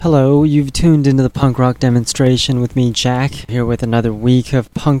Hello, you've tuned into the punk rock demonstration with me, Jack, here with another week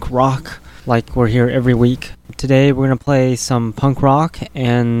of punk rock, like we're here every week. Today we're going to play some punk rock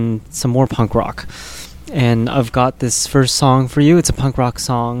and some more punk rock. And I've got this first song for you. It's a punk rock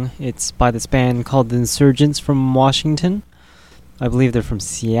song. It's by this band called The Insurgents from Washington. I believe they're from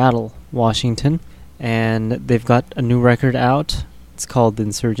Seattle, Washington. And they've got a new record out. It's called The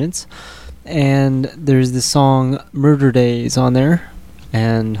Insurgents. And there's the song Murder Days on there.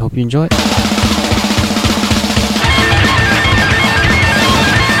 And hope you enjoy it.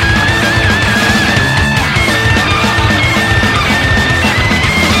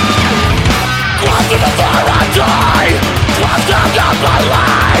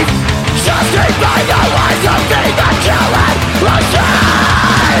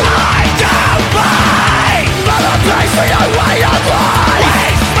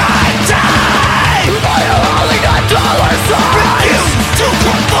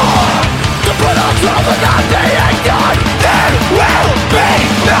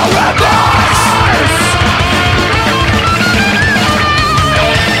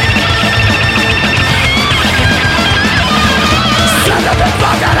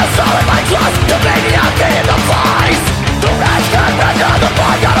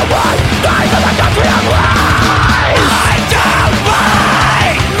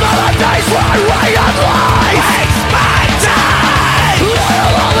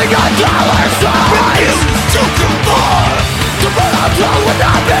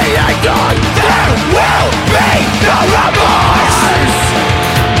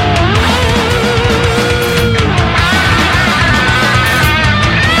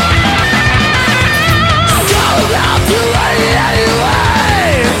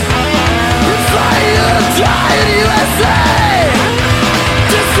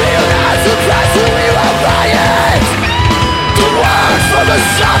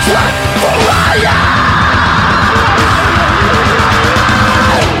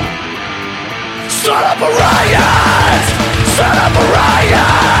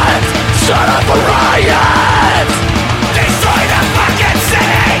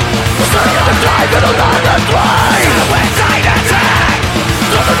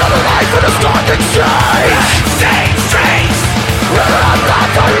 Run, run,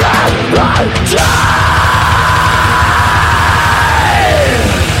 run, run!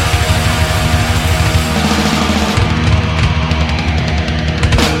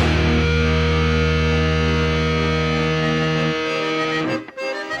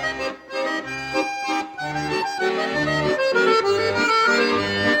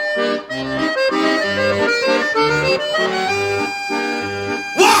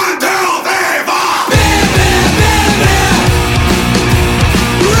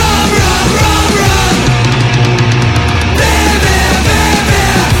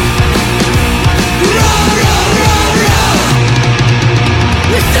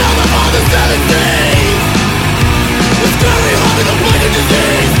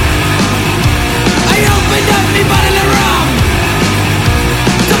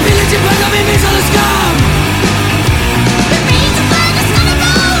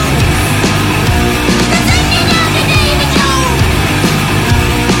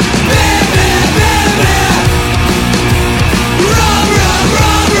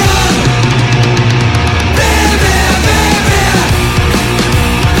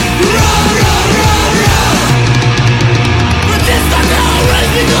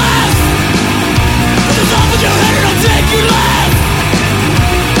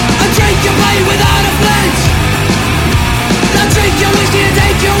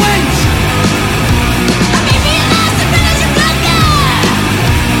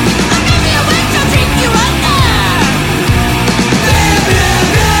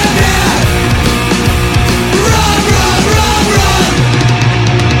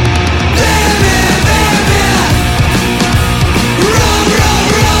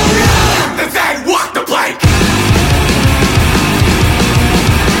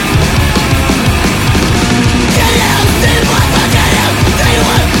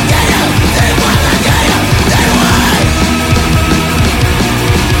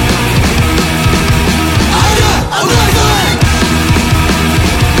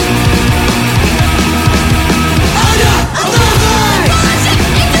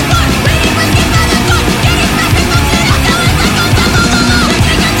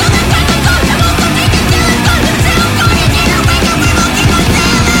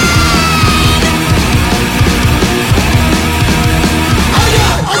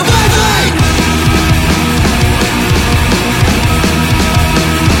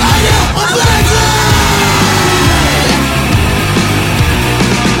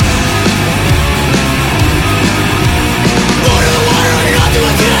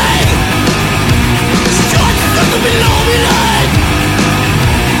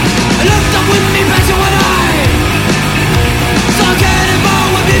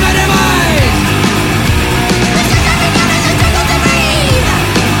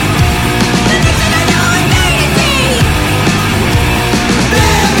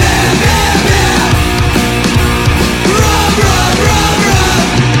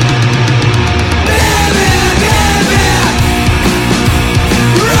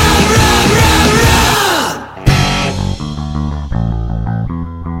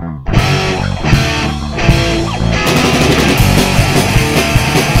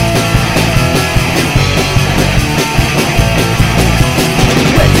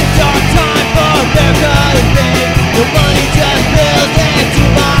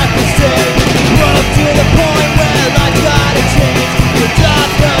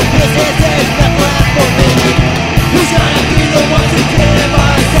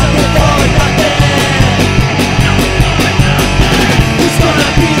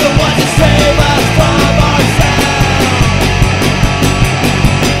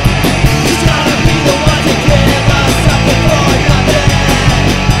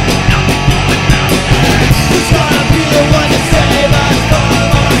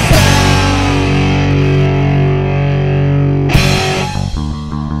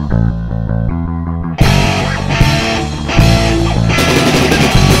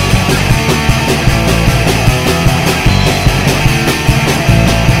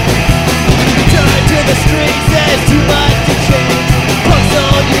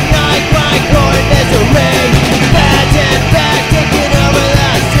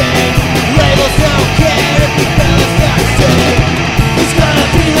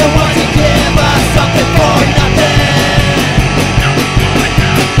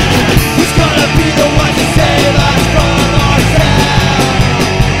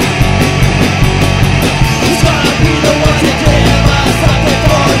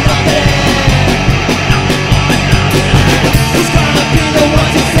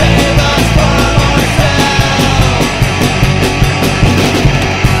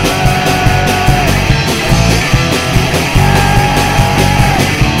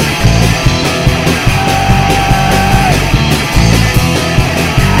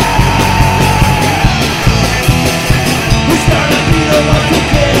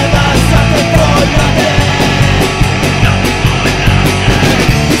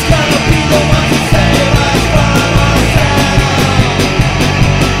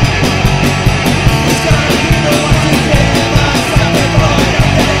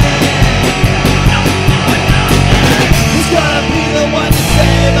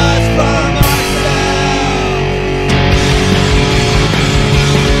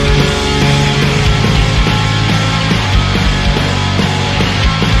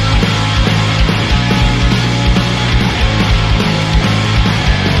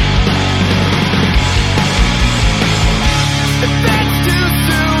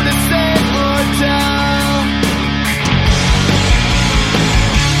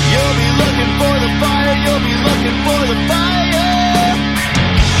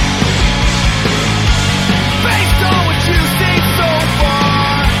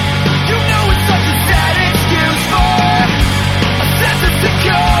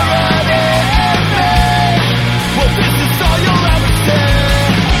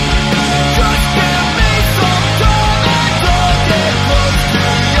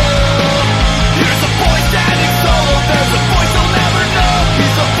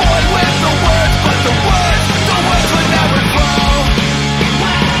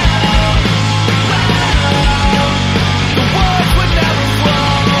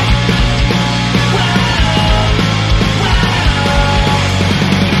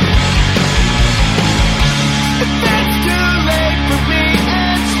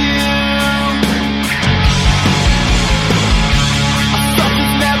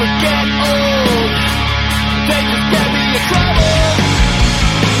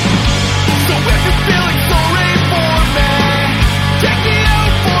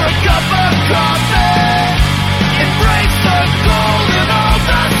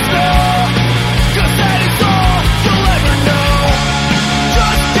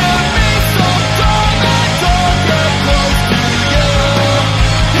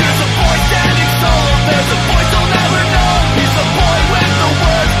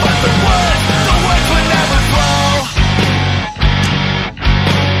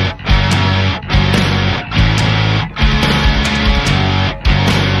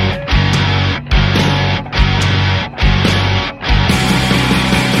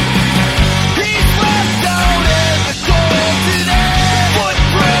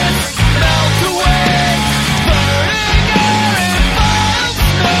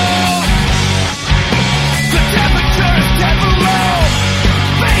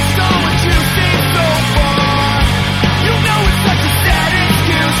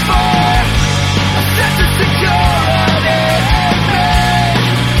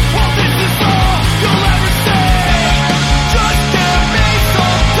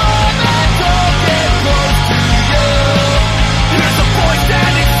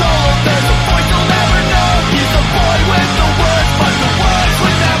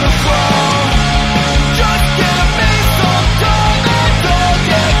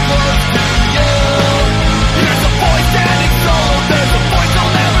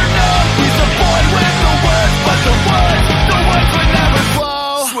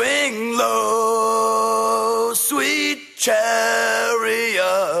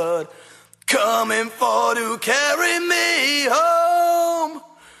 coming for to carry me home.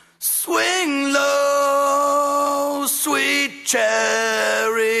 Swing low, sweet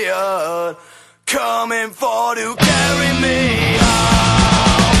chariot, coming for to carry me home.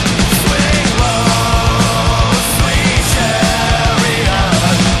 Swing low, sweet chariot,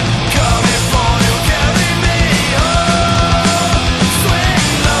 coming for to carry me home.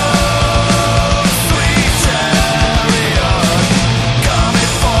 Swing low, sweet chariot, coming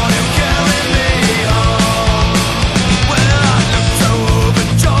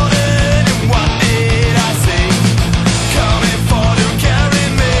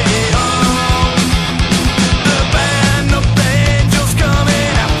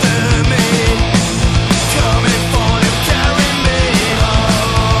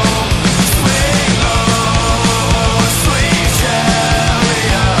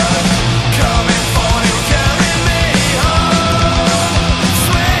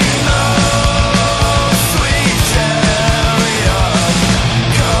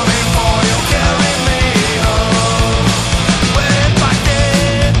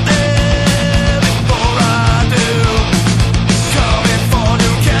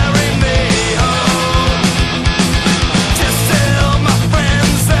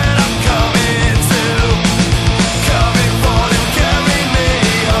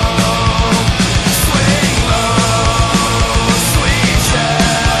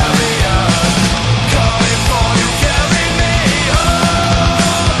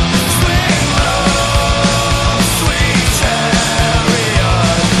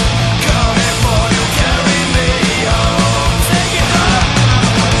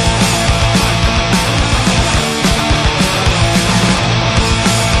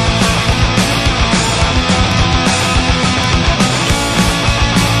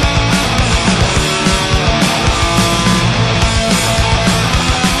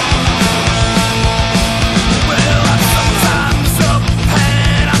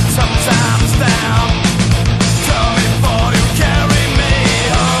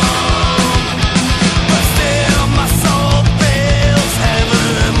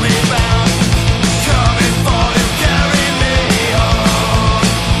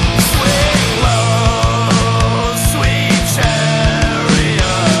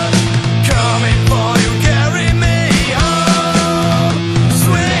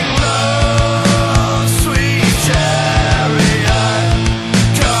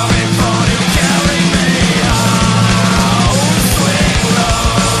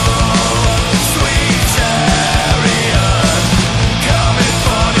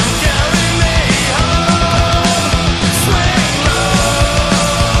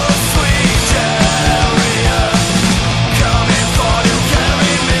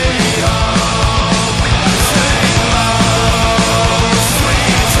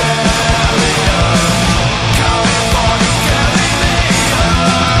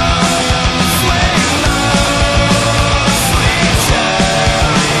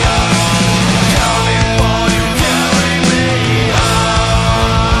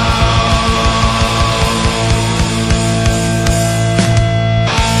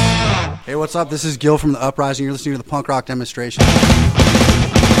what's up? This is Gil from The Uprising. You're listening to the Punk Rock Demonstration.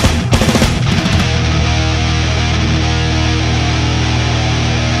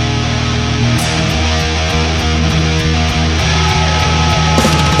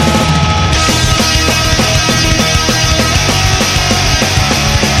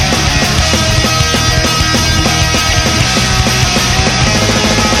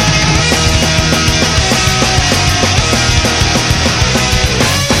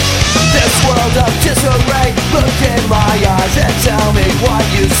 Of disarray, look in my eyes and tell me what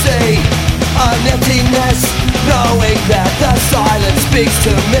you see. An emptiness, knowing that the silence speaks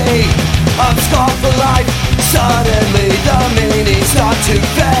to me. I'm scarred for life, suddenly the meaning starts to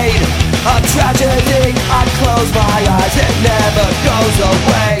fade. A tragedy, I close my eyes, it never goes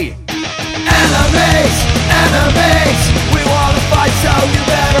away. Enemies, enemies, we wanna fight so you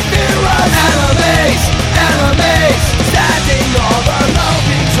better fear us. Enemies, enemies, standing over love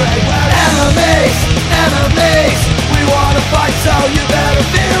betrayed. We're enemies, enemies, we wanna fight so you better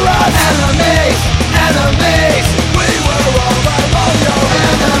fear us. Enemies, enemies, we were all your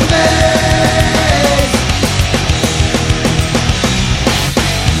enemies.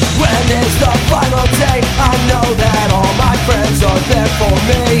 When it's the final day, I know that all my friends are there for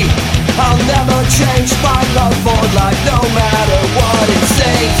me. I'll never change my love for life, no matter what it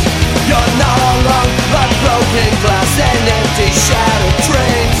seems. You're not alone, like broken glass and empty shattered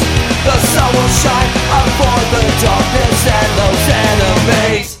dreams. The sun will shine, avoid the darkness and those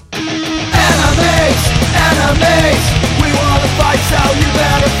enemies. Enemies, enemies, we wanna fight so you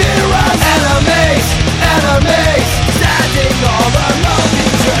better fear us. Enemies, enemies, standing all alone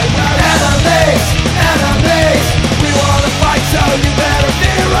betrayed. We're enemies, enemies, we wanna fight so you better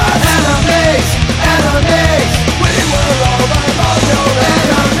fear us. Enemies, enemies, we were all alone, your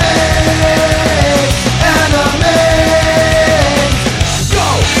enemies, enemies. Go!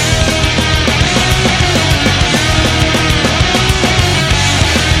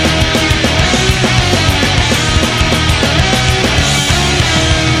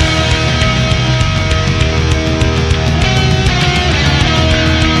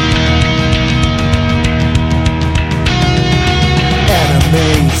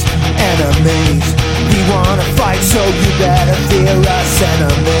 Enemies, enemies, we wanna fight so you better fear us.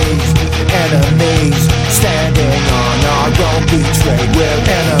 Enemies, enemies, standing on our own betrayed. We're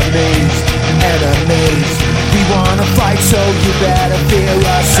enemies, enemies, we wanna fight so you better fear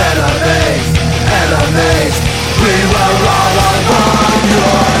us. Enemies, enemies, we were all on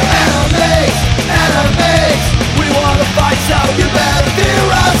your Enemies, enemies, we wanna fight so you better fear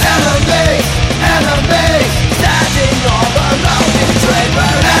us. Enemies, enemies, standing all alone betrayed.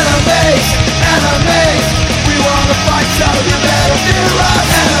 We're enemies, enemies, we wanna fight so you better fear us.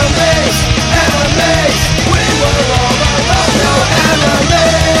 Enemies, enemies, we were all alone. No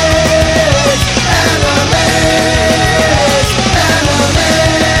enemies, enemies, enemies,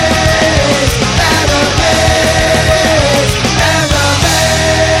 enemies, enemies.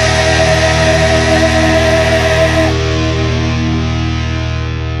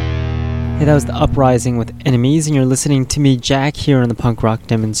 Hey, that was The Uprising with Enemies, and you're listening to me, Jack, here on the Punk Rock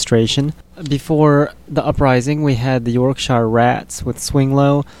Demonstration. Before The Uprising, we had the Yorkshire Rats with Swing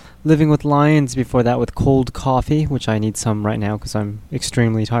Low, Living with Lions before that with Cold Coffee, which I need some right now because I'm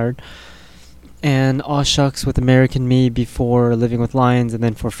extremely tired, and Aw Shucks with American Me before Living with Lions, and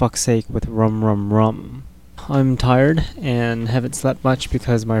then For Fuck's Sake with Rum Rum Rum. I'm tired and haven't slept much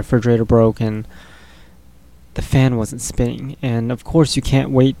because my refrigerator broke and the fan wasn't spinning, and of course you can't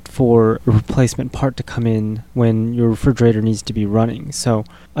wait for a replacement part to come in when your refrigerator needs to be running, so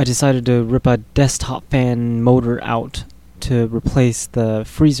I decided to rip a desktop fan motor out to replace the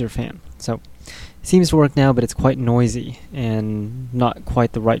freezer fan. So it seems to work now, but it's quite noisy and not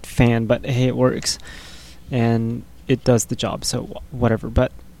quite the right fan, but hey, it works and it does the job, so whatever.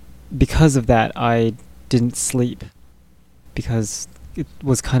 But because of that, I didn't sleep because it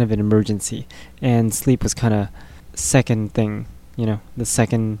was kind of an emergency, and sleep was kind of second thing, you know, the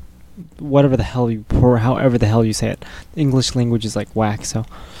second, whatever the hell you, or however the hell you say it. The English language is like whack, so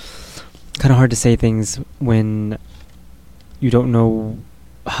kind of hard to say things when you don't know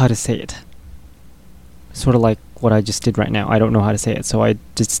how to say it. Sort of like what I just did right now. I don't know how to say it, so I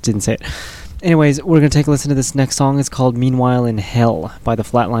just didn't say it. Anyways, we're going to take a listen to this next song. It's called Meanwhile in Hell by the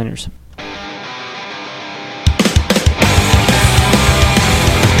Flatliners.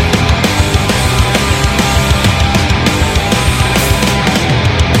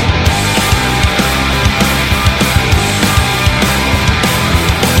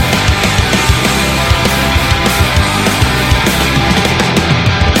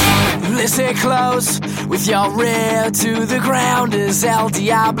 Listen it close with your rear to the ground as El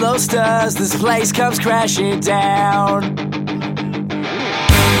Diablo stirs. This place comes crashing down.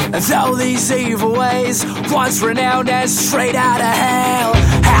 Though these evil ways, once renowned as straight out of hell,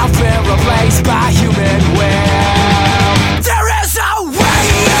 have been replaced by human will. There is a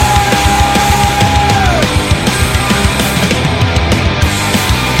way out.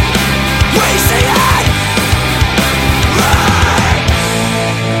 We see it.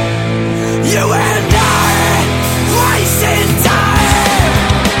 You and I, wasting time.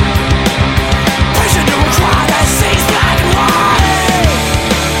 Patient to a crowd that sees black and white.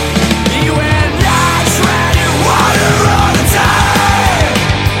 You and I treading water all the time.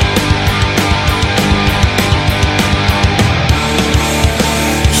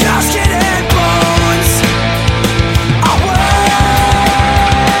 Your skin and bones are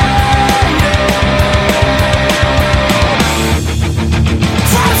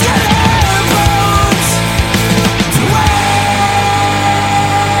from skin and bones to waste.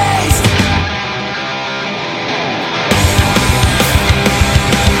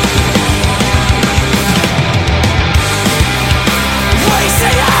 We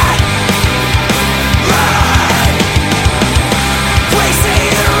see it. We see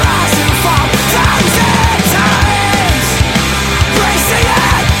the rise and fall 1,000 times. We see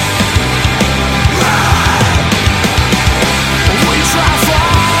it. We try for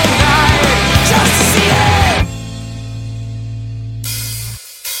all night just to see it.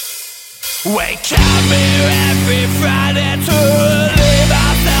 Wake up here every Friday to relieve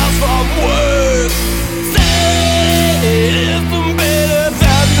ourselves from work. Say it's been better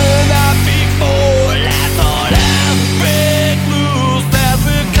than the night before. Let's all have a big blues that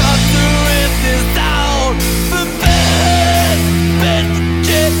we got to rip this down. The best,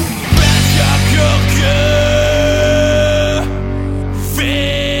 legit, pressure cooker. Fit.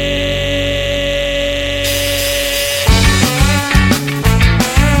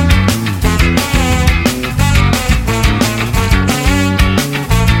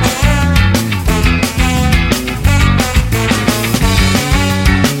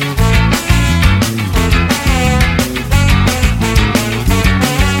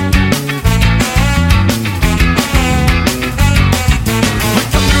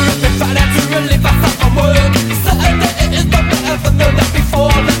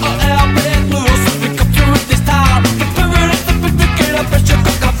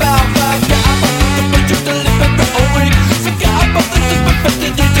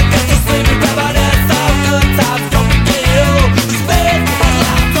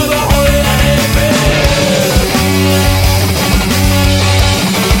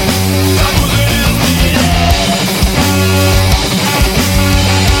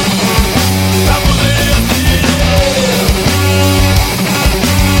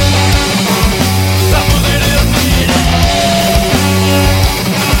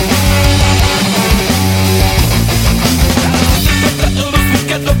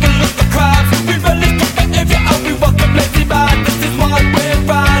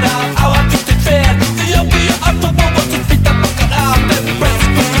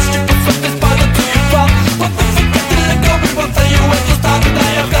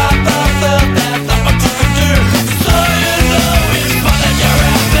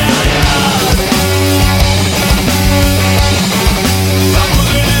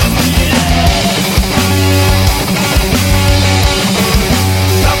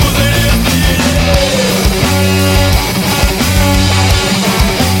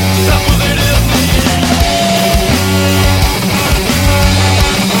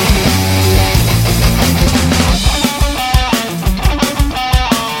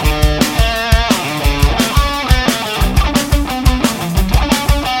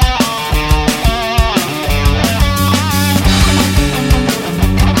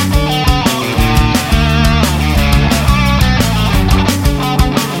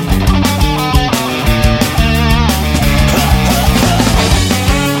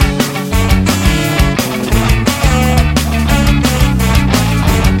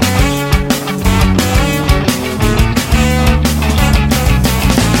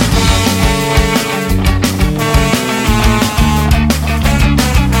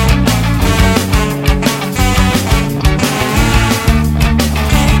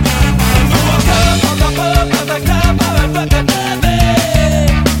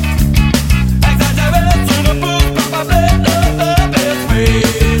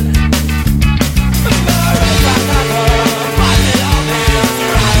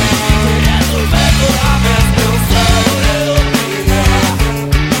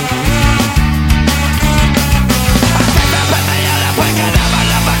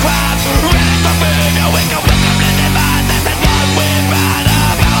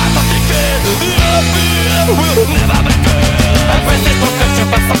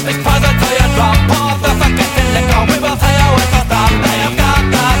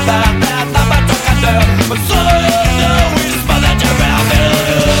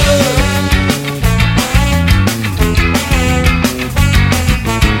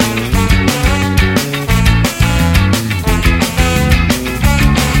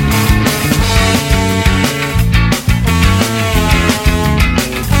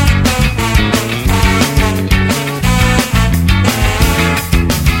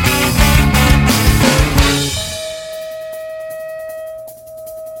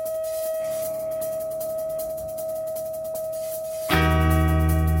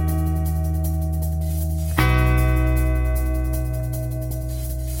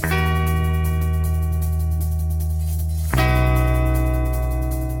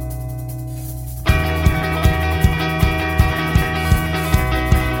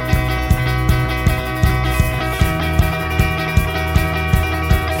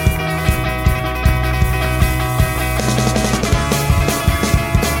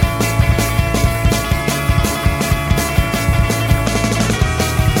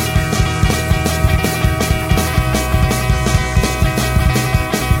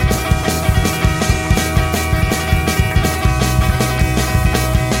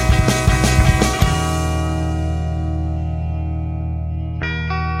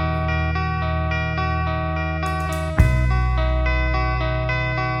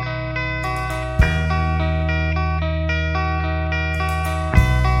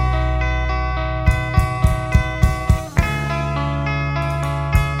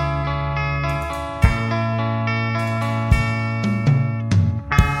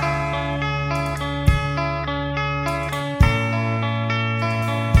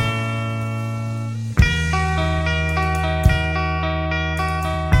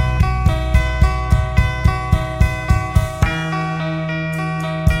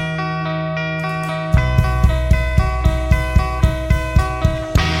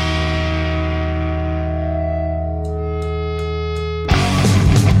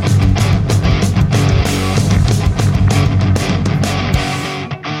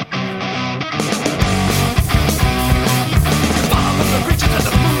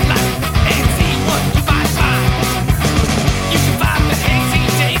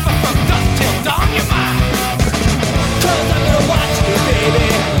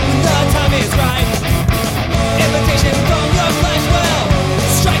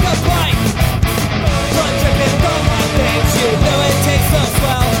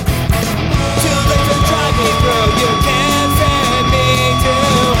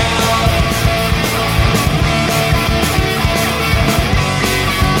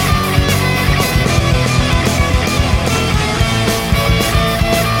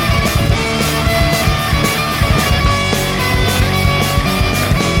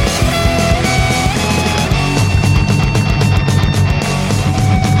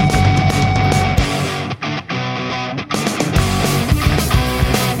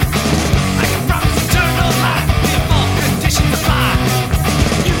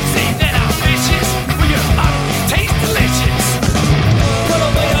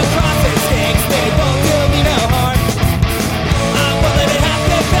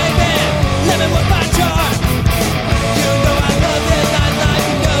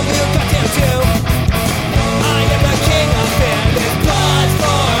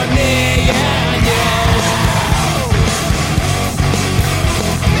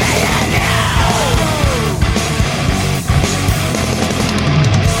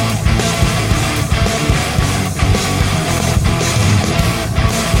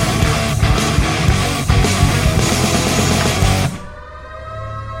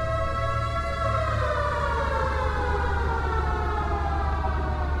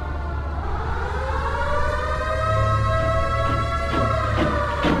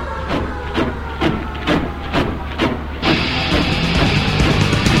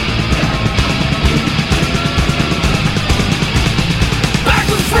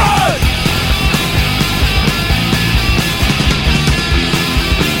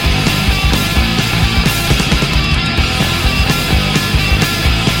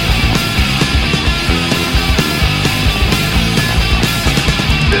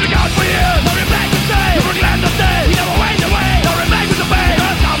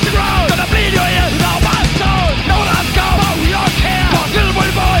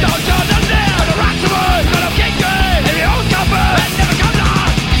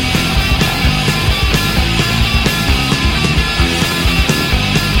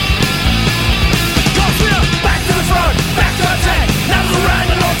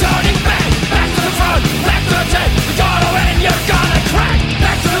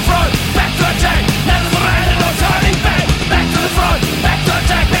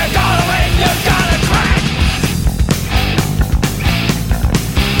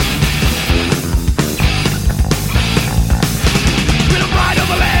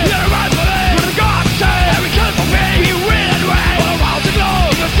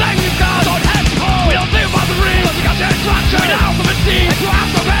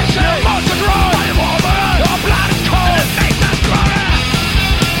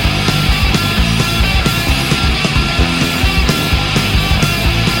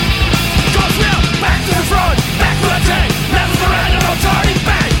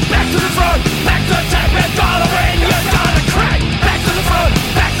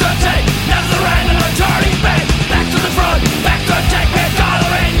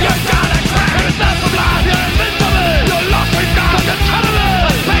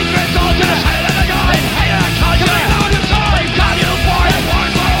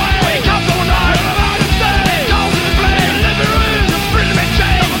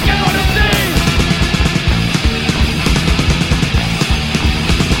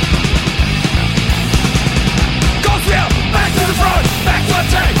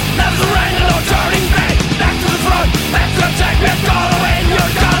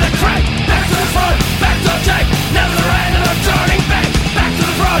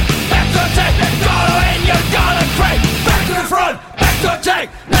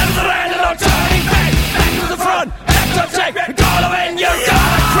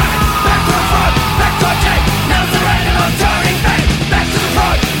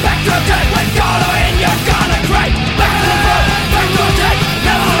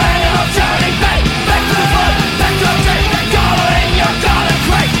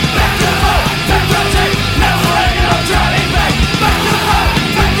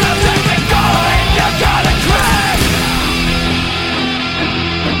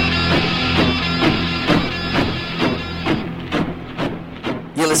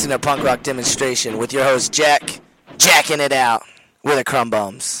 You're listening to Punk Rock Demonstration with your host Jack, jacking it out with the Crumb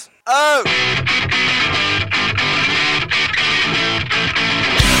Bums. Oh!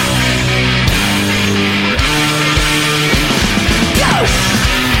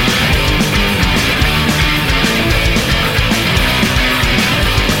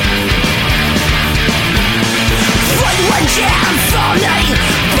 One jam for me,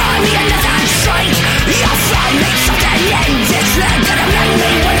 buy me another drink. You'll find me something in this land that'll make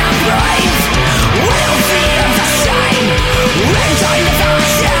me when I'm brave. We'll feel the same, and I never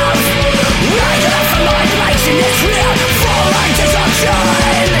have. I get up from my place in this real for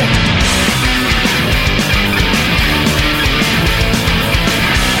anti-sunshine.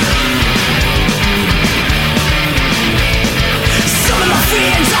 Some of my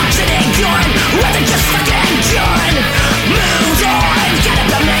friends are getting gone, well they're just fucking done. Moved on, get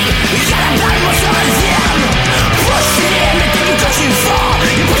about me, get about what's on them. Push it in and then you go too far,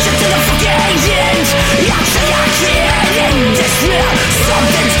 you push it to the fucking end. Actually I can't end this real,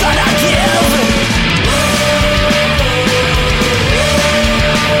 something's gonna give.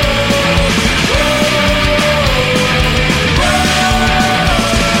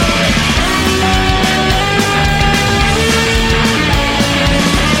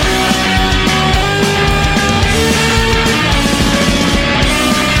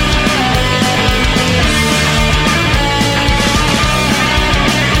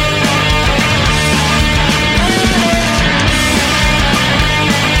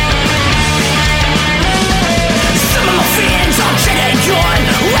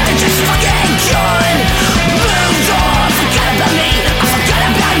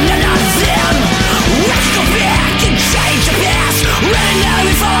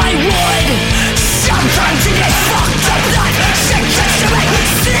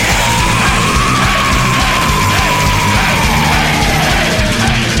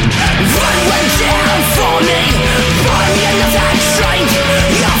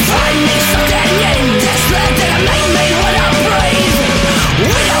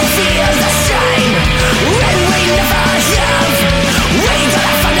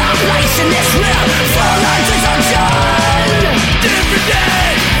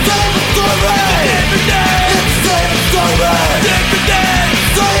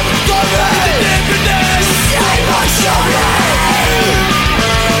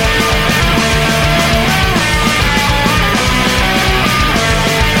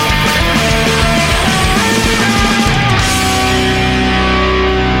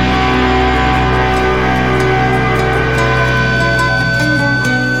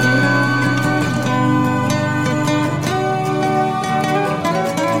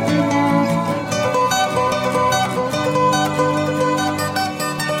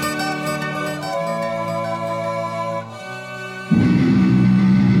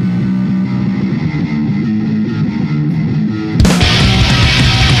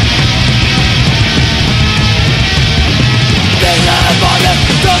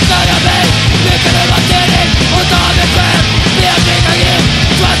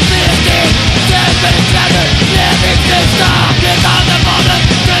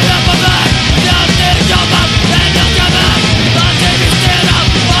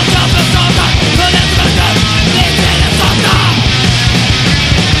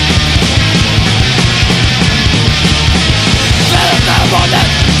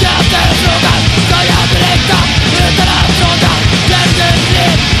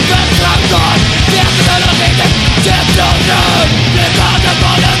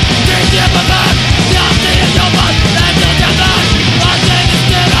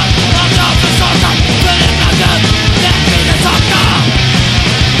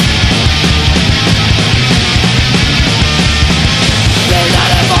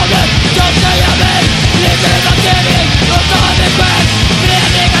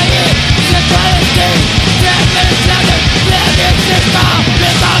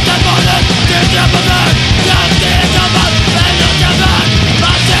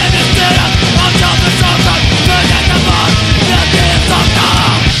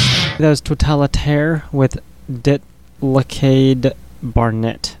 That was Totalitaire with Ditlacade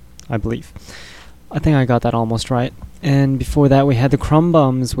Barnett, I believe. I think I got that almost right. And before that we had the Crumb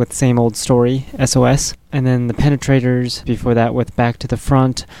Bums with Same Old Story, SOS. And then the Penetrators before that with Back to the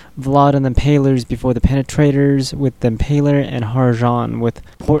Front. Vlad and the Impalers before the Penetrators with the Impaler. And Harjan with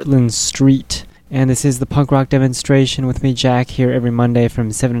Portland Street. And this is the Punk Rock Demonstration with me, Jack, here every Monday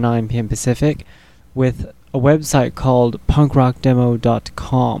from 7 to 9 p.m. Pacific, with a website called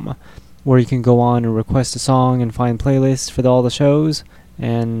punkrockdemo.com, where you can go on and request a song and find playlists for all the shows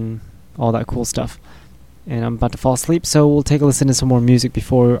and all that cool stuff. and I'm about to fall asleep, so we'll take a listen to some more music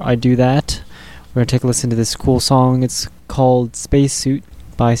before I do that. We're going to take a listen to this cool song. It's called Spacesuit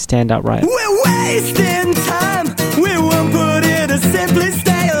by Standout Riot. We're wasting time. We won't put it to simply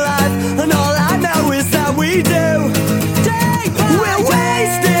stay alive. And all I know is that we do. We're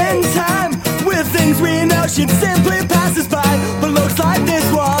wasting time with things we know should simply pass us by. But looks like this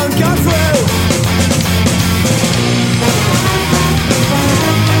won't go through.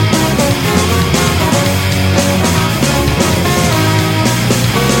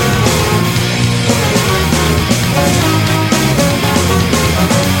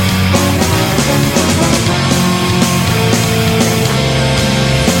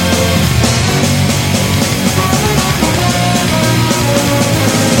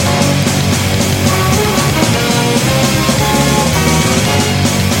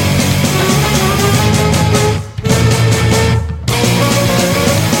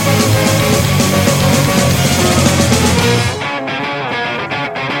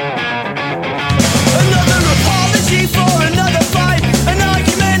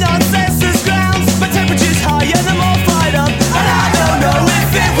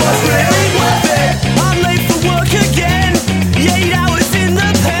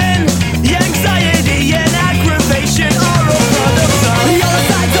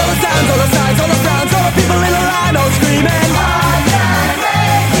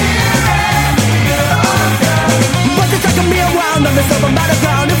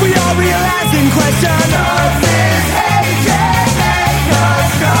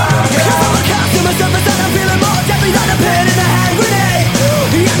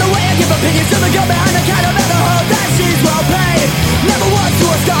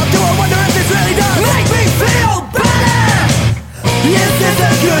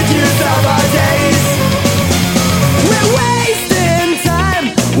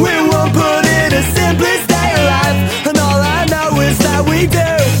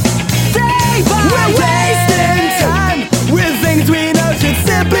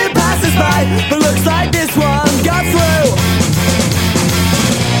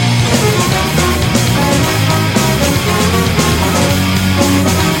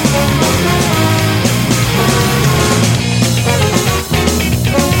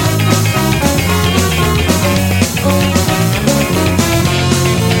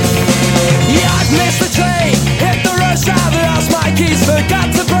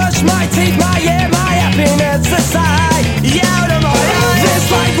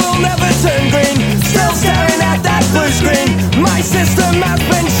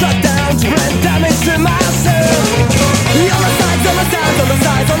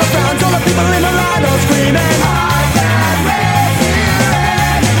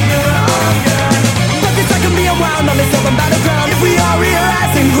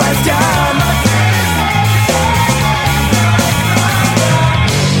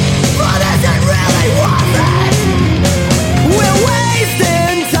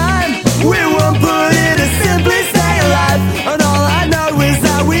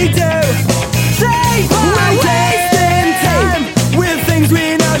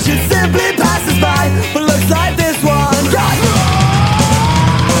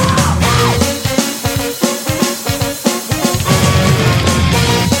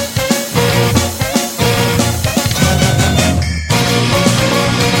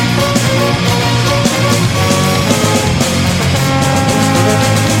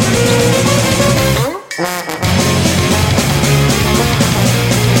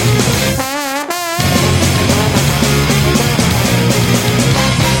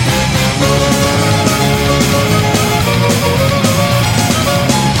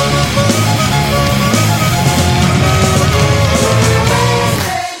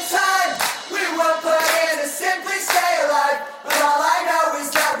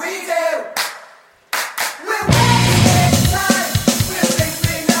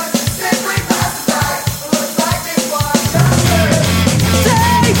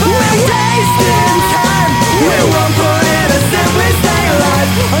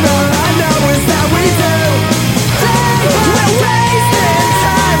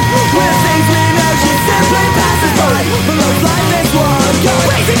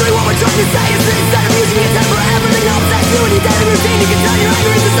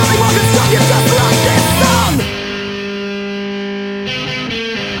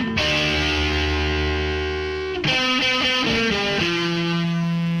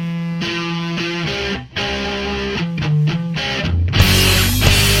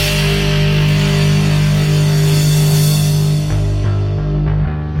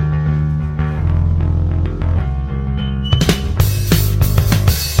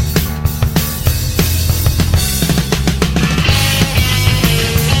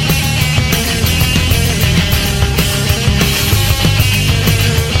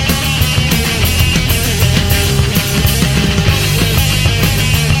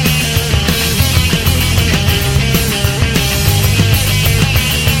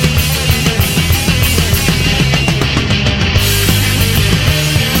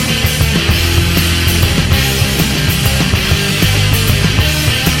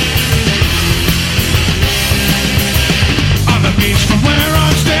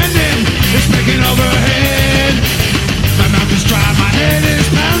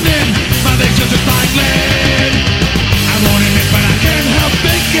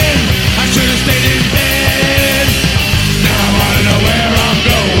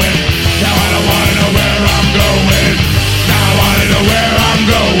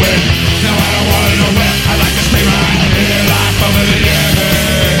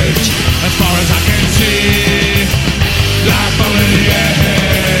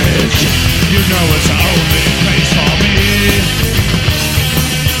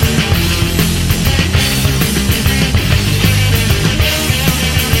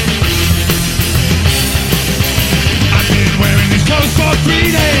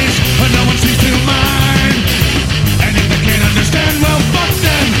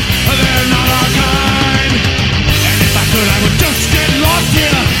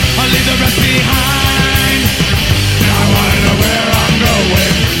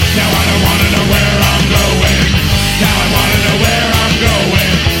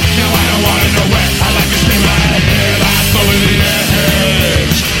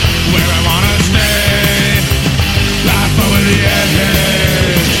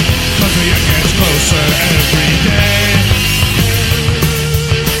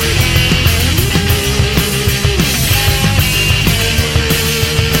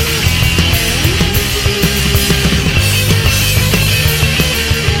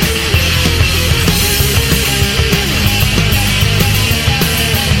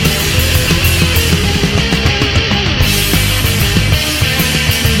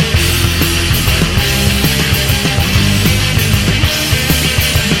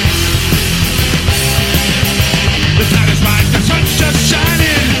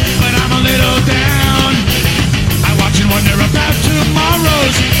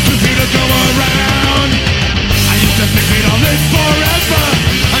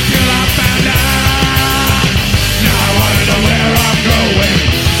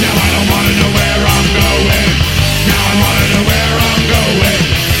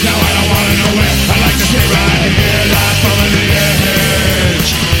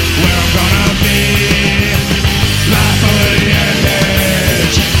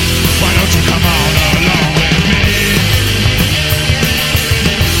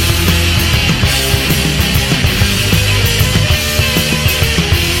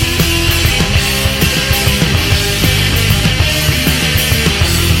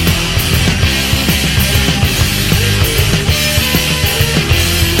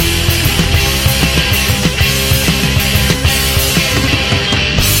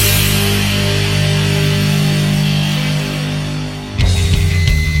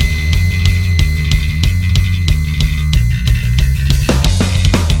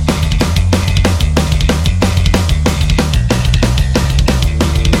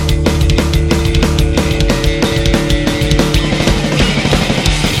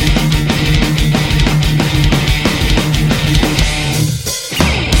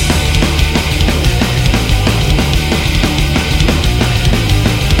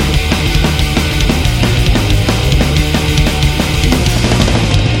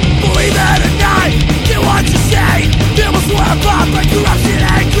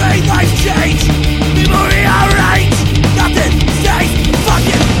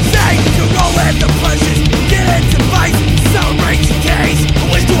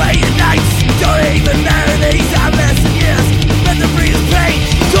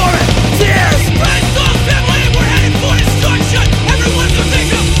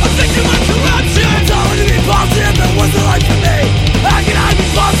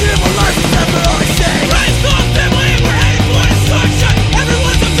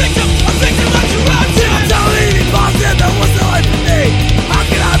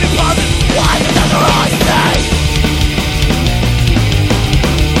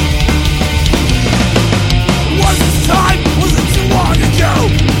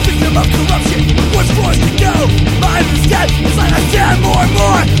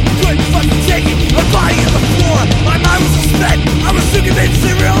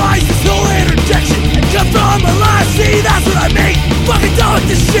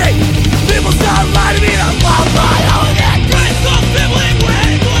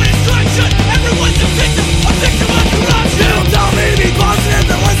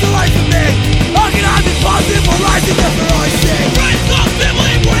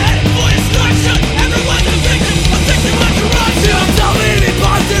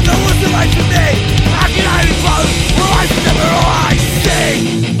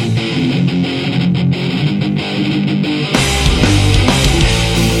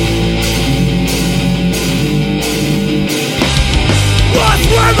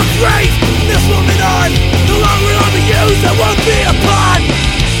 race this woman on. No longer I'll be used, I won't be a pawn.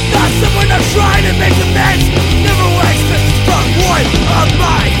 Not someone I'm trying to make amends. Never waste this from one of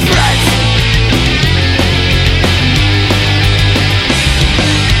my friends.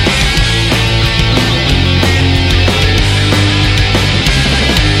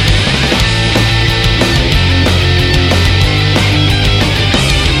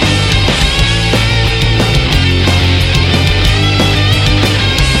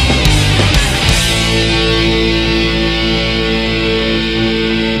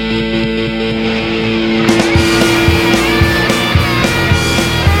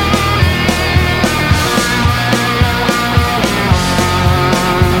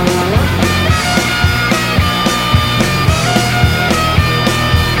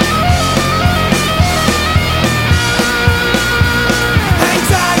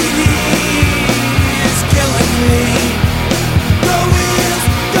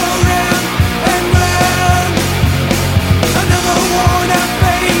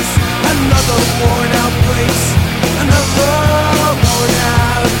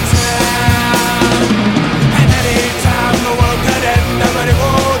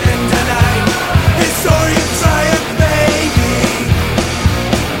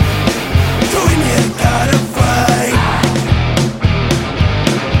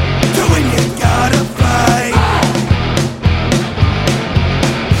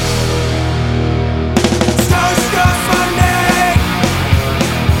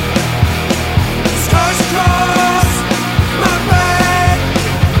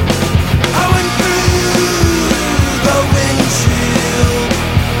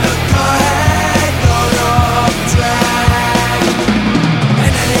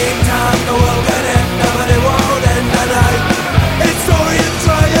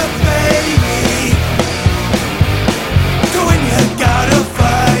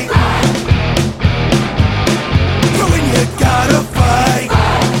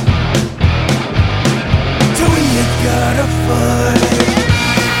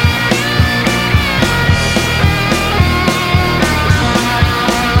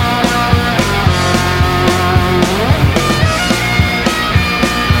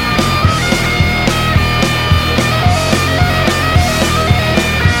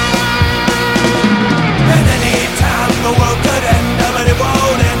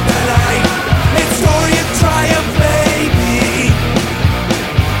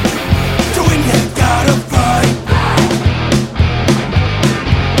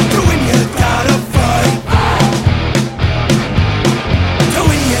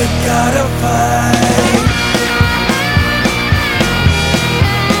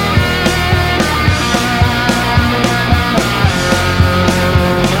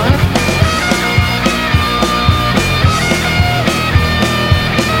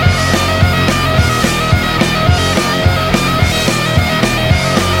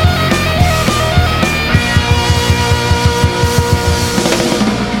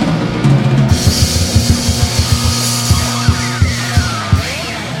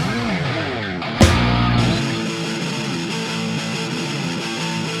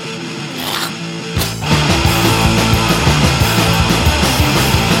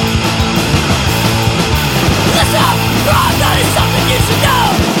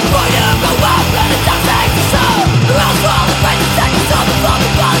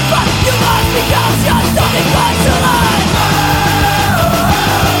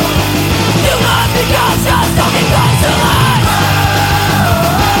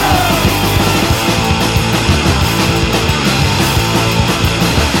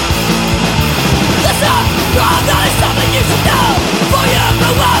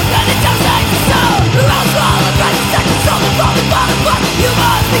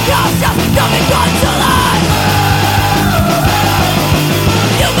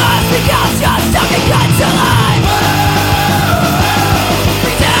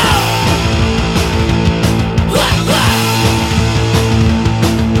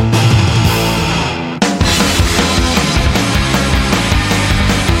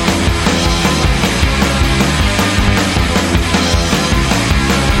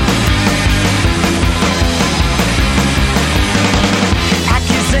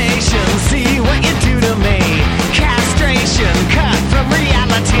 See what you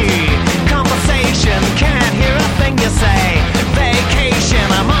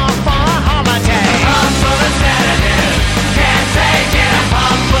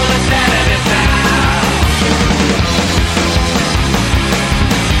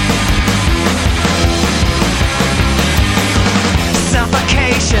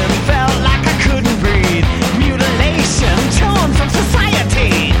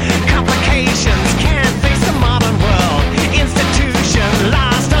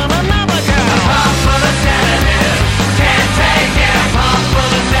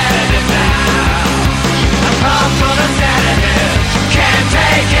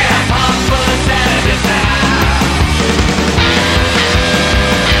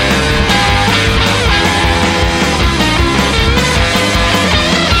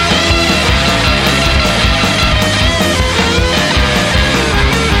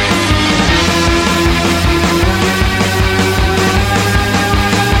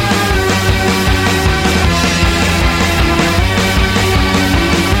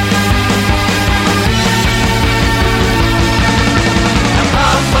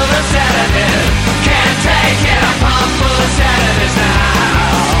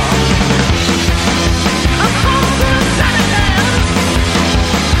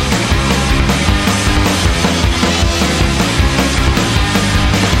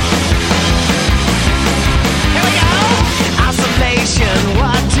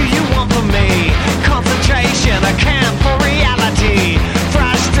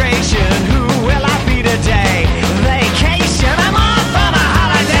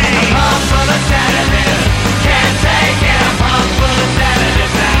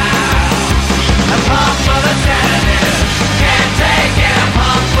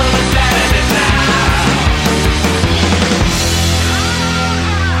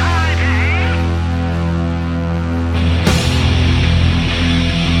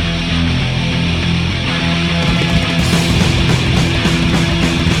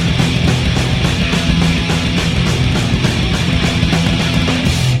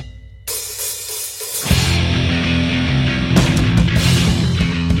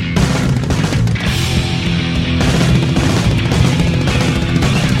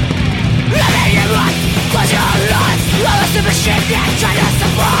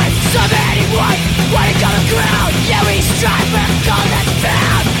So many want to common ground. Yeah, we strive for gold that's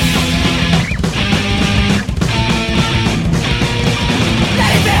found.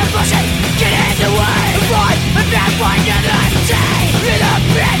 Letting their bullshit get in the way. Run and back for another day. In the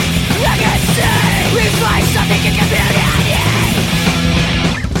pit, I can see we find something in community.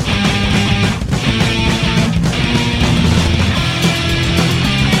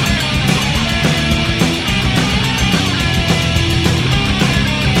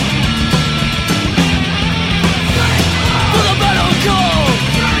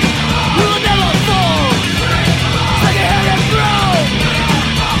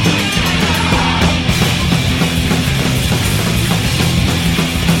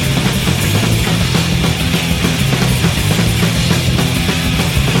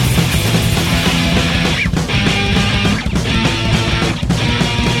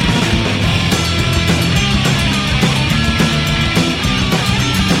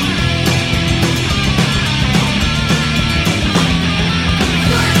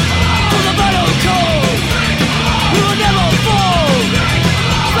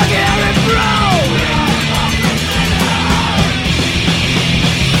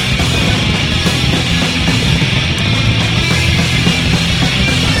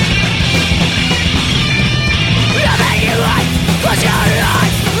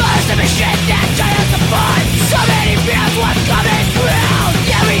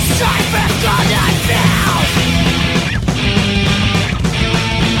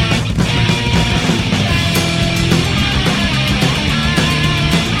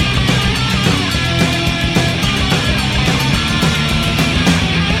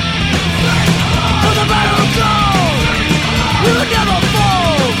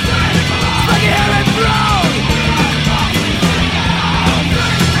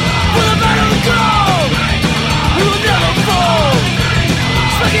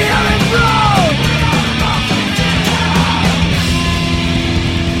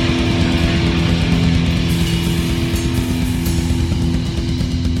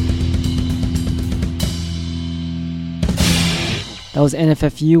 That was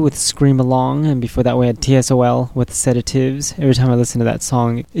NFFU with Scream Along, and before that we had TSOL with Sedatives. Every time I listen to that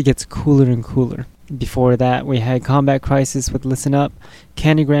song, it gets cooler and cooler. Before that we had Combat Crisis with Listen Up,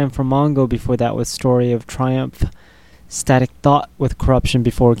 Candygram from Mongo, before that was Story of Triumph, Static Thought with Corruption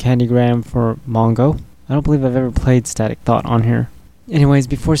before Candygram for Mongo. I don't believe I've ever played Static Thought on here. Anyways,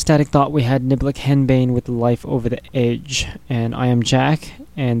 before Static Thought we had Niblik Henbane with Life Over the Edge, and I am Jack,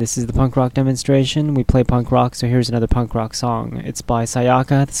 and this is the punk rock demonstration. We play punk rock, so here's another punk rock song. It's by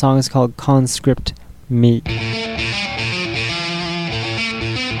Sayaka. The song is called Conscript Me.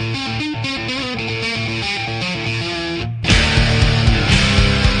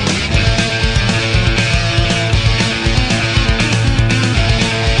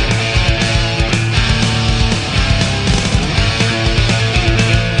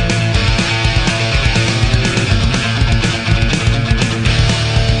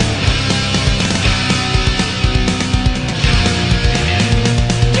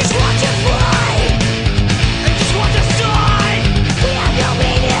 Just want to fly, and just want to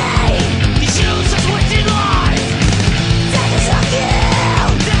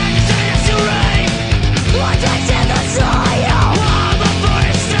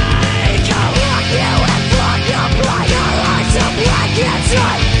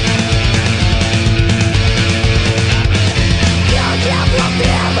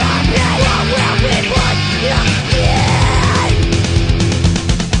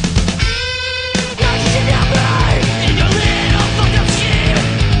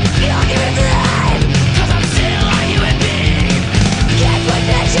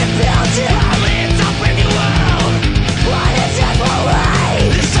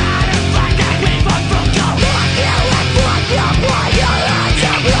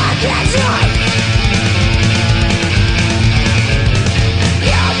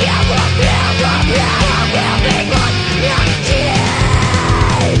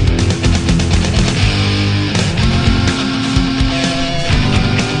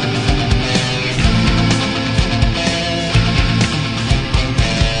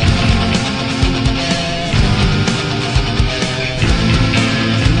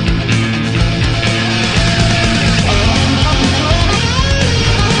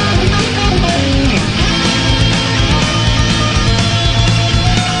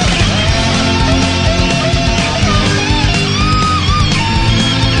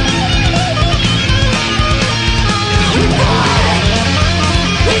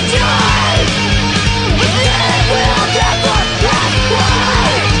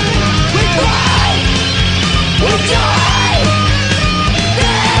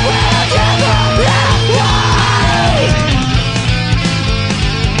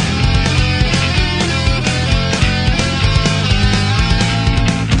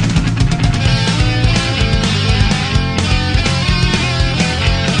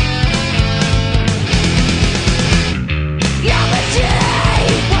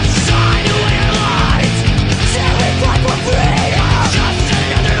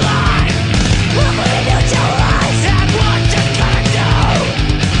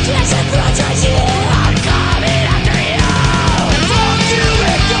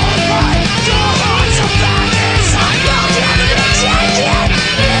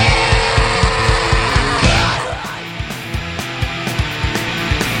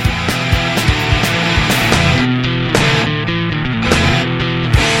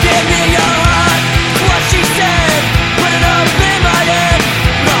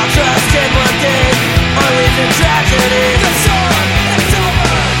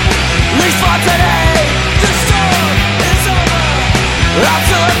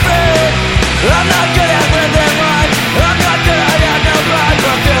I'm not good at living life. I'm not good, I have no pride.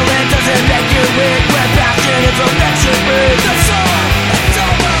 But feeling doesn't make you weak. When passion is what makes you breathe. The storm, it's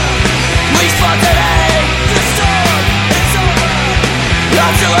over. Least for today. The storm, it's over.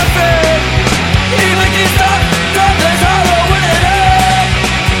 I'm still afraid. Even these dark is hollow when it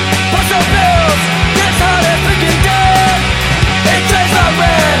ends. But some bills, this heart is freaking dead. It tastes like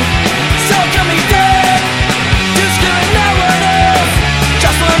red, so can be dead. Just giving out what it is.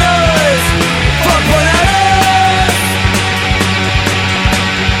 Just what it is. Fuck what it is.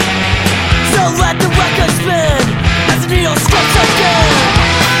 So let the record spin as the needle strikes again.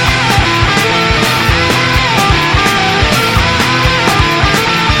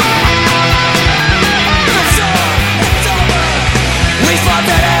 The storm, it's over. Least for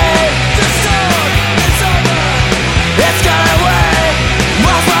today. The storm, it's over. It's gone away.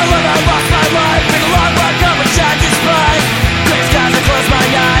 Lost my love, I lost my life. Been a long ride, come and shine this bright. Gray skies, I close my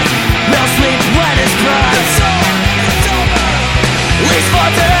eyes. No sleep when it's bright. The storm, it's over. Least for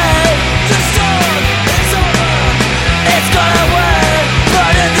today. The storm, it's over. It's gone away.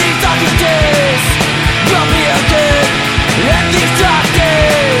 But in these darker days, we'll be okay. In these dark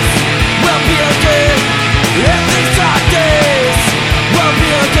days, we'll be okay. In these dark days, we'll be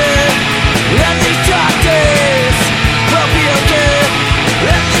okay. In these dark days, we'll be okay.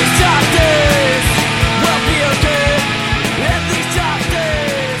 In these dark days, we'll be okay. In these dark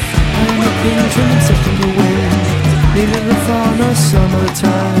days. I'm looking dreams up in the wind, needed a fawn or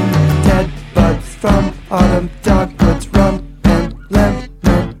summertime. Dead buds from autumn, dogwoods, rum and lemon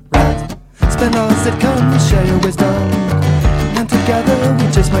red. Spend all that come, share your wisdom, and together we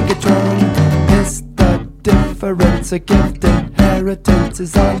just might get drunk. Is the difference a gift? Inheritance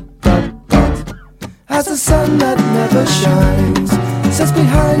is on the right. As the sun that never shines sits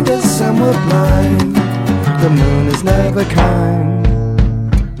behind us and we're blind. The moon is never kind.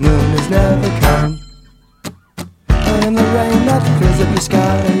 Moon is never kind. I am the rain that fills up your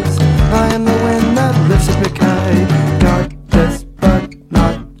skies. I am the wind that lifts up your kite. Darkness but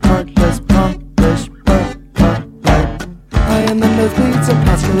not heartless, pompous but polite. I am the nosebleeds and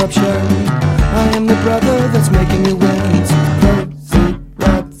past corruption. I am the brother that's making you wins. Crazy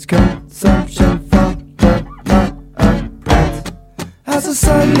rats, consumption, father, not a pet. As the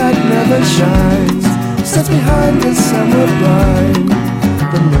sun that never shines sits behind us and we're blind.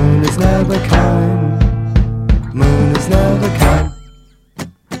 The moon is never kind. Moon is never kind.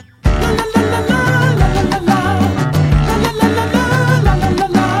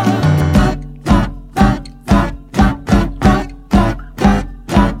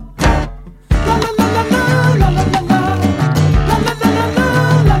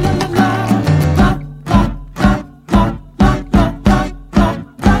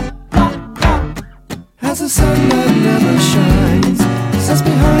 As the sun that never shines sits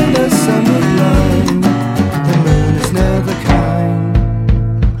behind us and we're blind. The moon is never kind.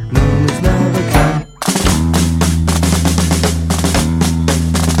 Moon is never kind.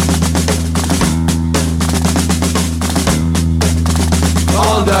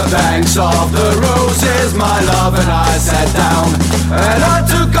 On the banks of the roses, my love and I sat down, and I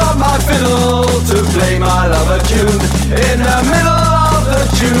took up my fiddle to play my love a tune. In the middle of the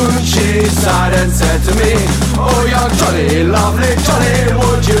tune, she sighed and said to me, "Oh, young Johnny, lovely Johnny,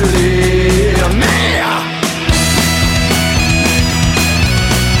 would you leave me?"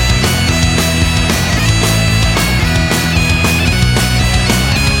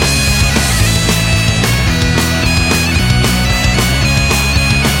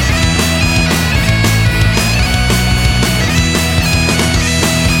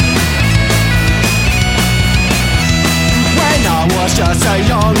 Just a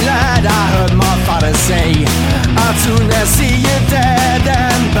young lad, I heard my father say, "I'd sooner see you dead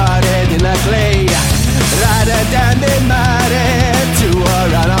than buried in a clay, rather than be married to a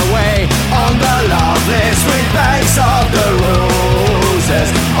runaway." On the lovely sweet banks of the roses,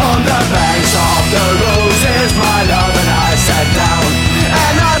 on the banks of the roses, my love and I sat down,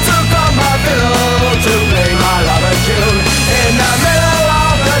 and I took up my fiddle to play my love a tune. In the middle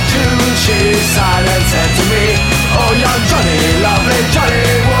of the tune, she sighed and said to me, "Oh, young Johnny, lovely Johnny,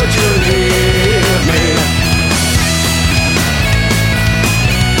 would you leave me?"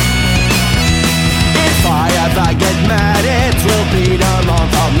 If I ever get married, it will be the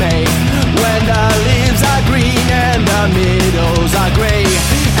month of May, when the leaves are green and the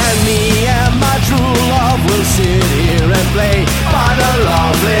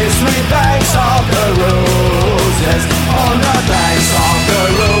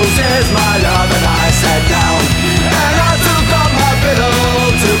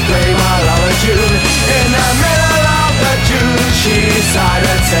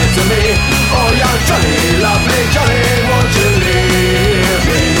said to me, oh young Johnny, lovely Johnny, won't you leave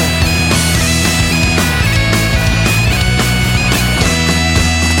me?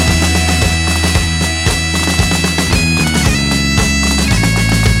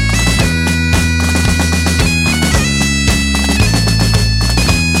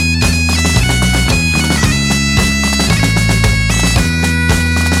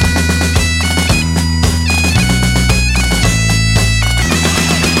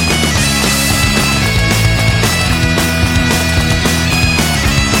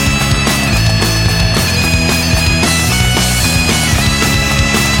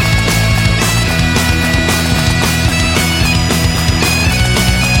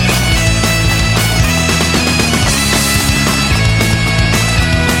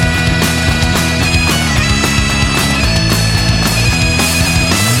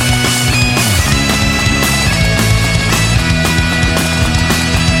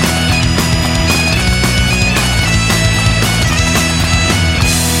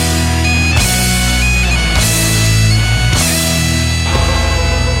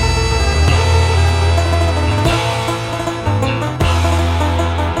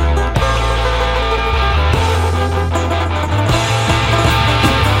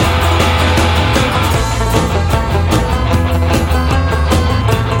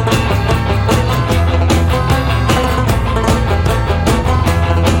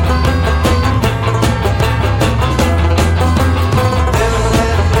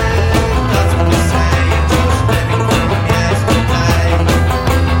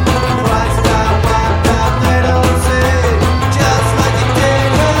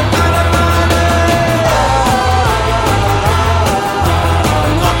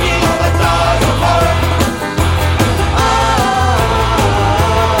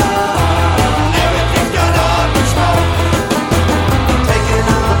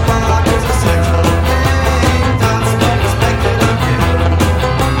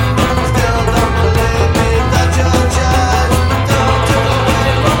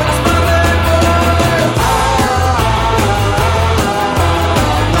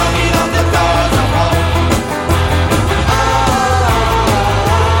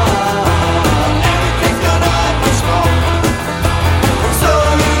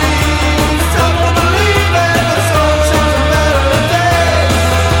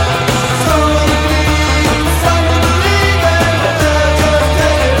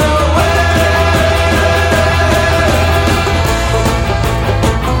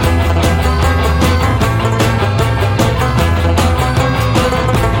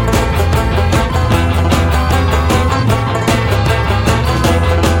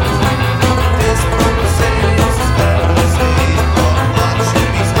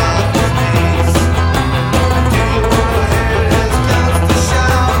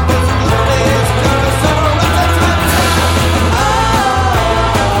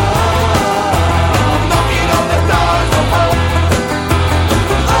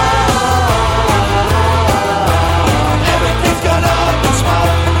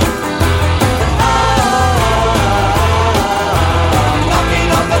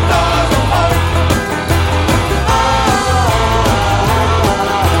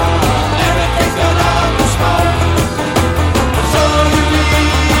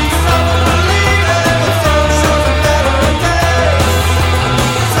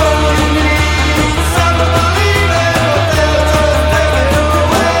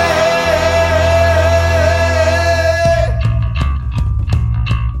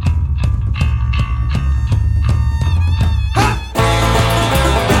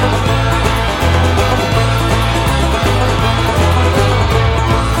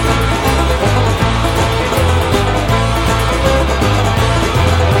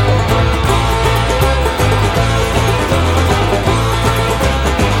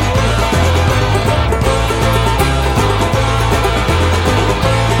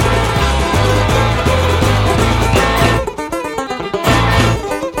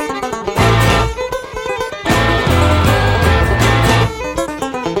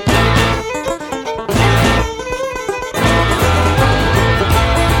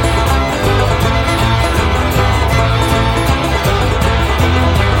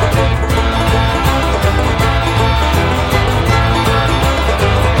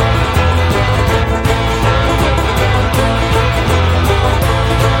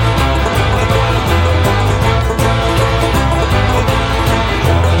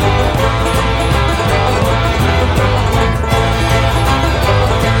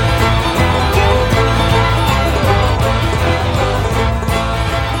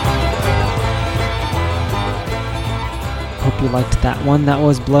 liked that one. That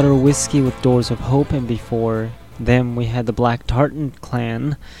was Blood or Whiskey with Doors of Hope, and before them we had the Black Tartan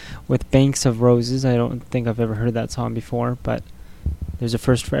Clan with Banks of Roses. I don't think I've ever heard that song before, but there's a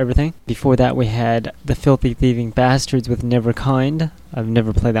first for everything. Before that we had the Filthy Thieving Bastards with Never Kind. I've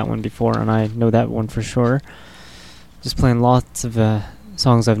never played that one before, and I know that one for sure. Just playing lots of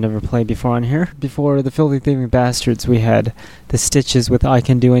songs I've never played before on here. Before the Filthy Thieving Bastards we had the Stitches with I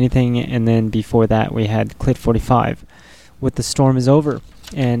Can Do Anything, and then before that we had Clit 45 with The Storm Is Over.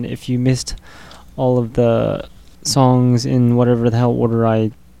 And if you missed all of the songs in whatever the hell order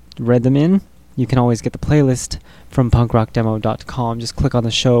I read them in, you can always get the playlist from punkrockdemo.com. Just click on the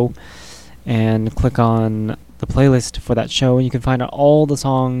show and click on the playlist for that show, and you can find out all the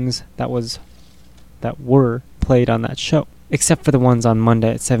songs that were played on that show, except for the ones on Monday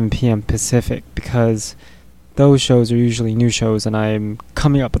at 7 p.m. Pacific, because those shows are usually new shows and I'm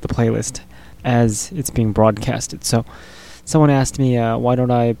coming up with the playlist as it's being broadcasted. So someone asked me why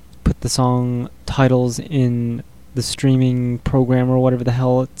don't I put the song titles in the streaming program or whatever the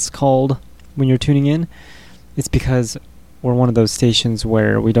hell it's called when you're tuning in. It's because we're one of those stations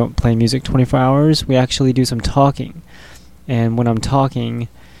where we don't play music 24 hours. We actually do some talking, and when I'm talking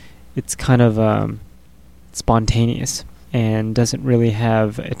it's kind of spontaneous and doesn't really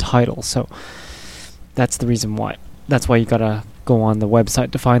have a title, so that's the reason why. That's why you gotta go on the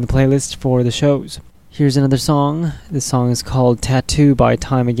website to find the playlist for the shows. Here's another song. This song is called Tattoo by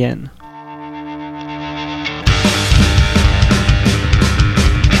Time Again.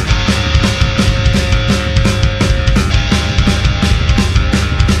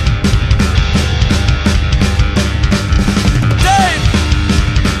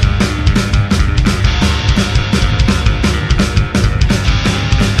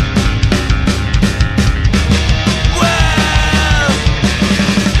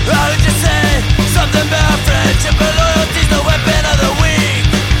 Something about friendship and loyalty's the weapon of the weak.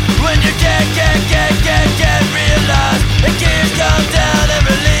 When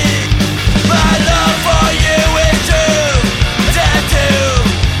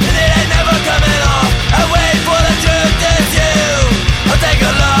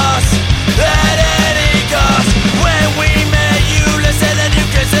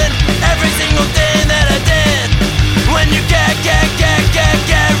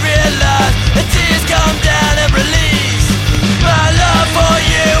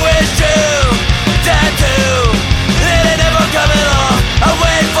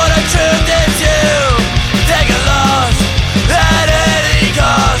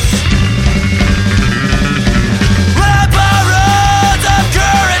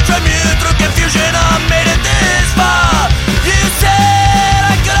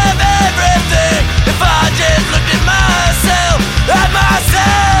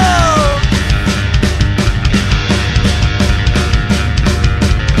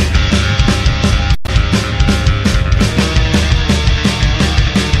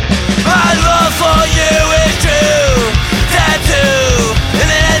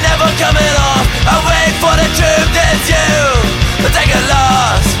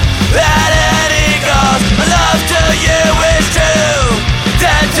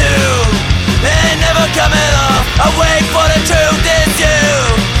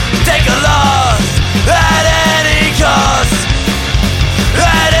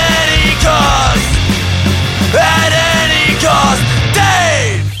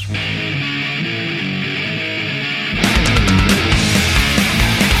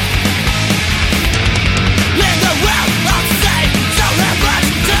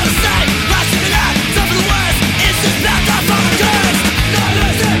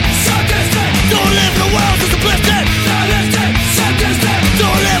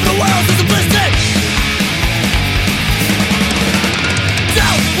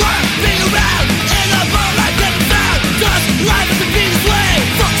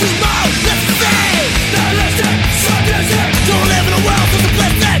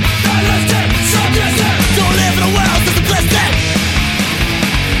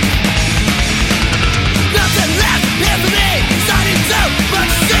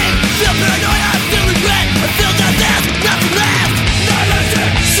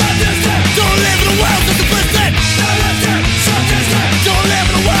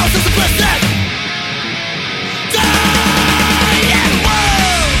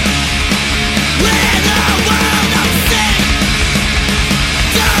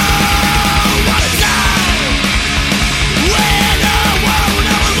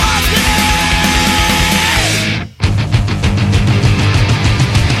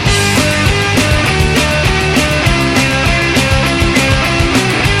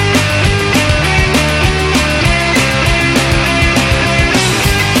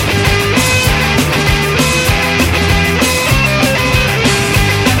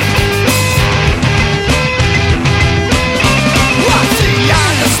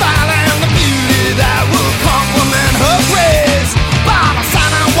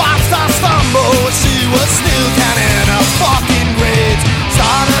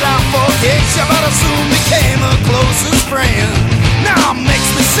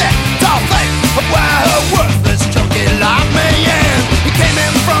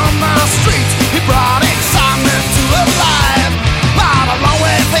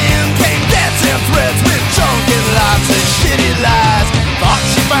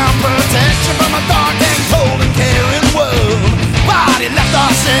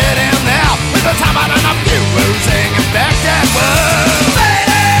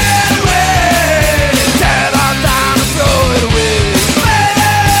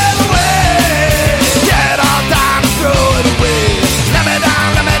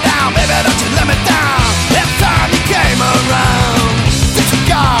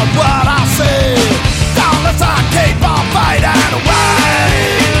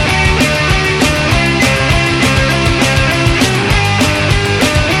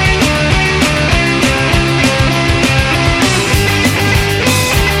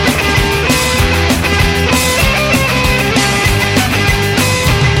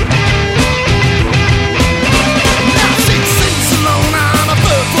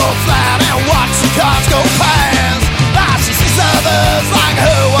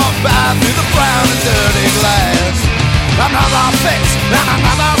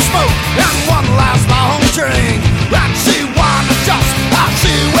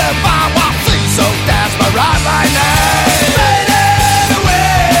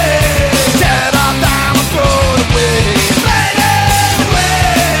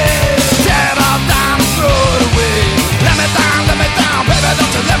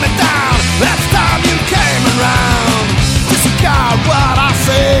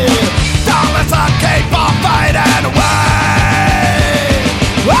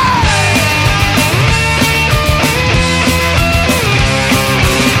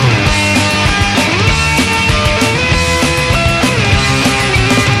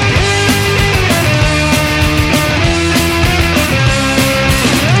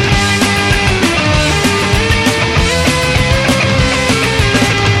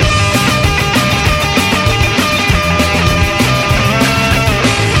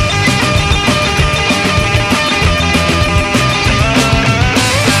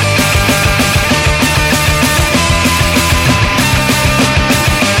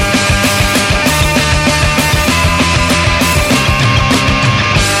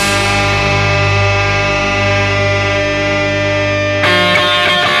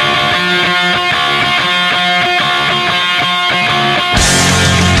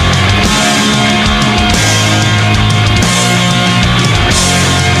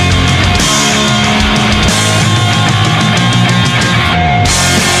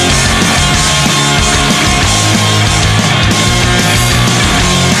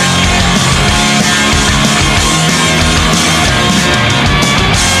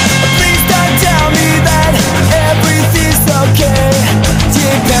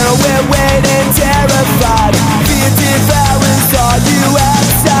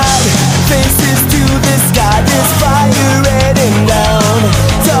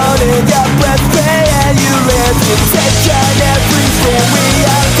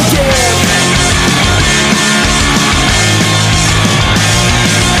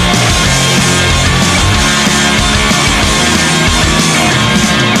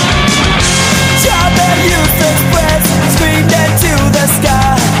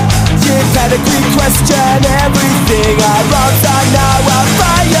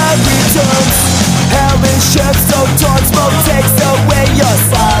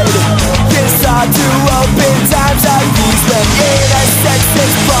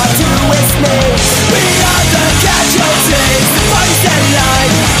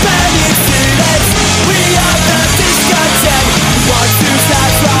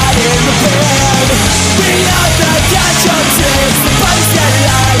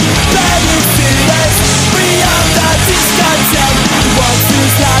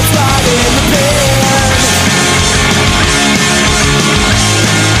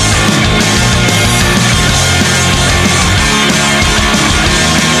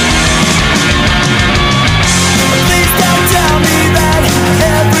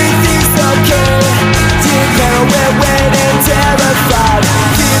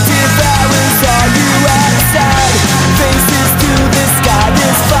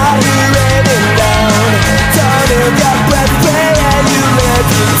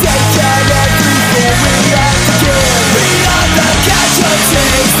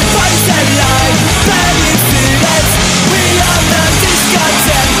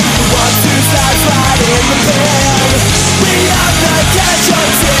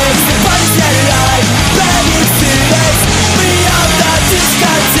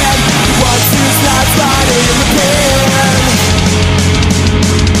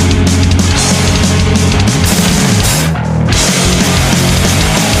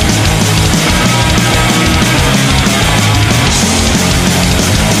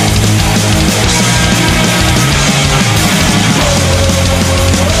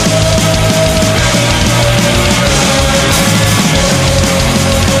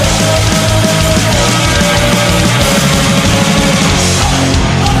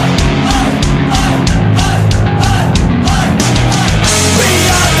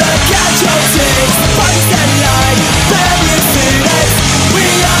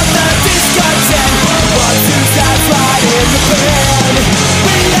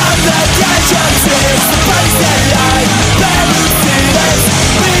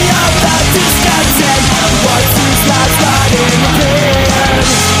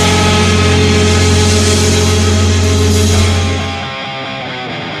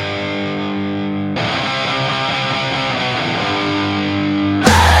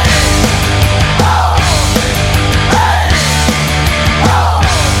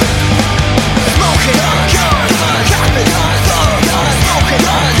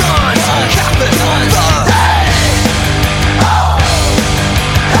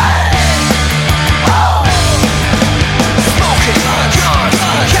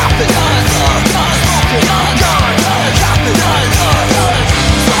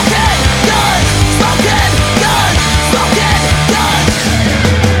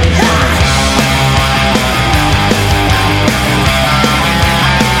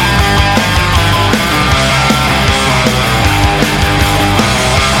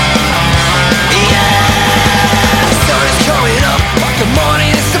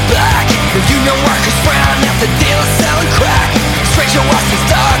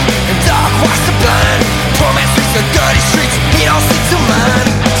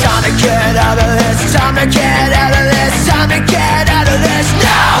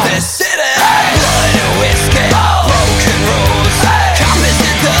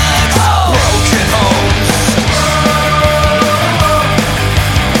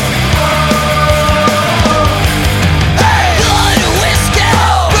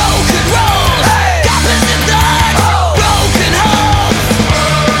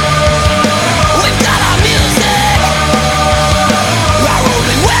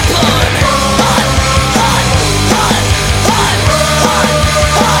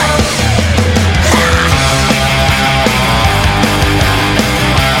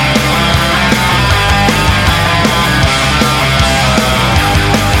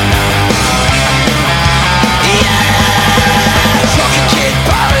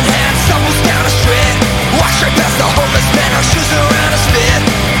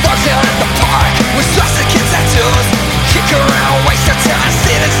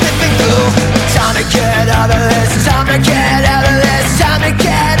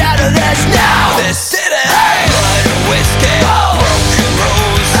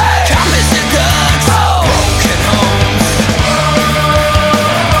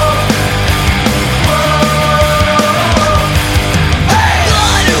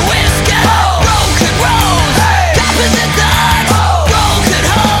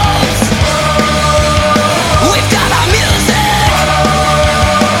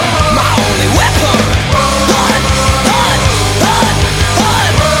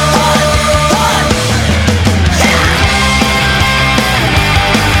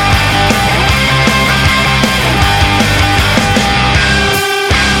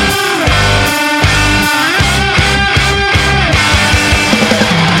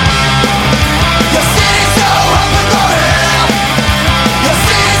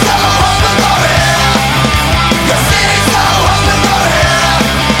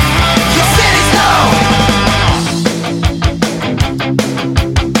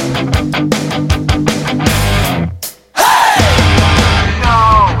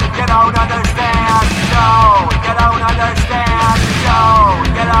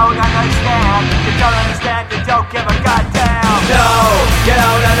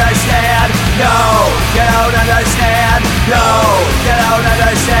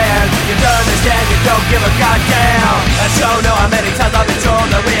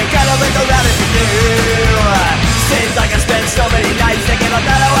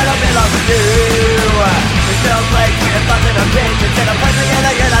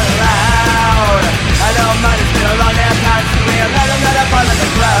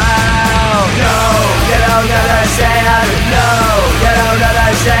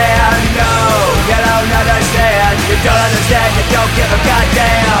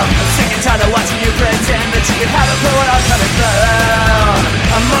you have a clue what I'm coming through.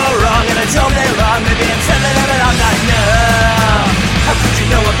 I'm more wrong and I don't get wrong. Maybe I'm sending but I'm not new. How could you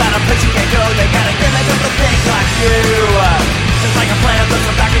know about a place you can't go? They gotta give me just a thing like you. Just like a plan puts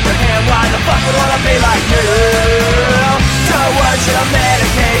them back in your hand. Why the fuck would wanna be like you? So what should I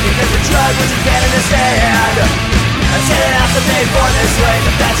medicate? Because the drug was you can't understand. I'm setting out to pay for this way,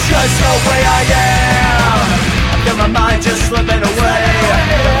 but that's just the way I am. I feel my mind just slipping away.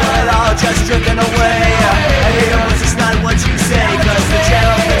 I feel it all just drifting away. I hear your voice, it's not what you say. Cause the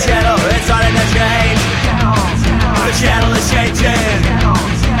channel, it's starting to change. The channel is changing.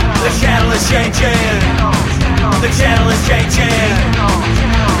 The channel is changing. The channel is changing.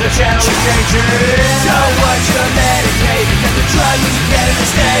 The channel is changing. So what you medicate? Because the drug you can't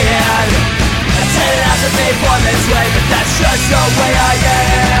understand. I'm setting out to pay for this way, but that's just the way I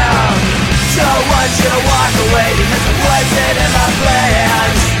am. So want you to walk away because it wasn't in my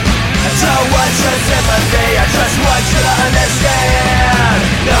plans. I don't want your sympathy, I just want you to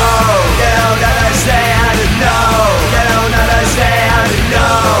understand. No, you don't understand. No, you don't understand. No,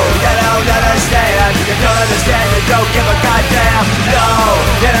 you don't understand. You don't understand, you don't give a goddamn. No,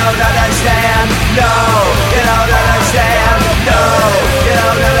 you don't understand. No, you don't understand. No, you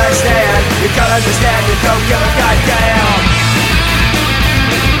don't understand. You don't understand, you don't give a goddamn.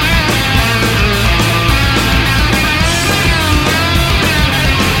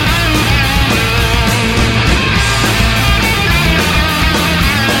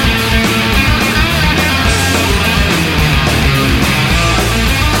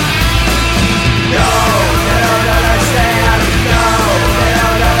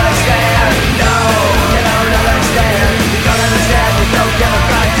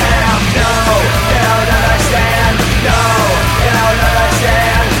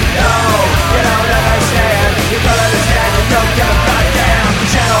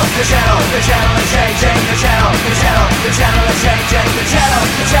 The channel is changing. The channel is changing. The channel is changing. The channel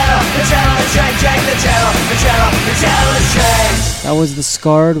is changing. That was The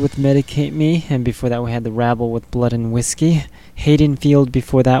Scarred with Medicate Me, and before that we had The Rabble with Blood and Whiskey, Hayden Field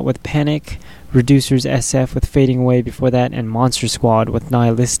before that with Panic, Reducers SF with Fading Away before that, and Monster Squad with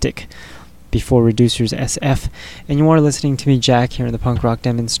Nihilistic before Reducers SF. And you are listening to me, Jack, here in the punk rock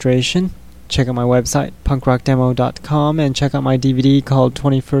demonstration. Check out my website, punkrockdemo.com, and check out my DVD called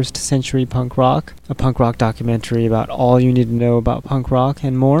 21st Century Punk Rock, a punk rock documentary about all you need to know about punk rock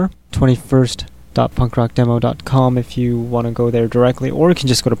and more. 21st.punkrockdemo.com if you want to go there directly, or you can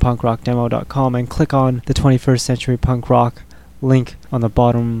just go to punkrockdemo.com and click on the 21st Century Punk Rock link on the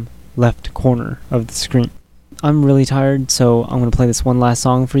bottom left corner of the screen. I'm really tired, so I'm going to play this one last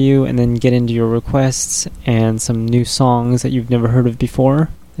song for you and then get into your requests and some new songs that you've never heard of before,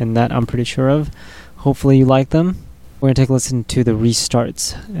 and that I'm pretty sure of. Hopefully you like them. We're going to take a listen to the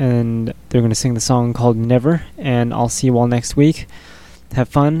Restarts, and they're going to sing the song called Never, and I'll see you all next week. Have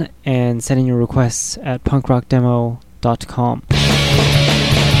fun, and send in your requests at punkrockdemo.com.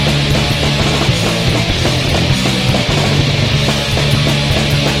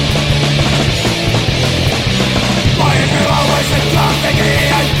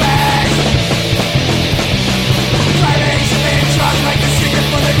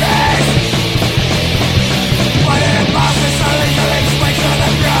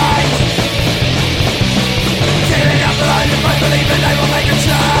 Believe that I will make a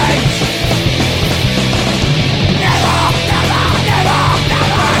change. Never, never, never.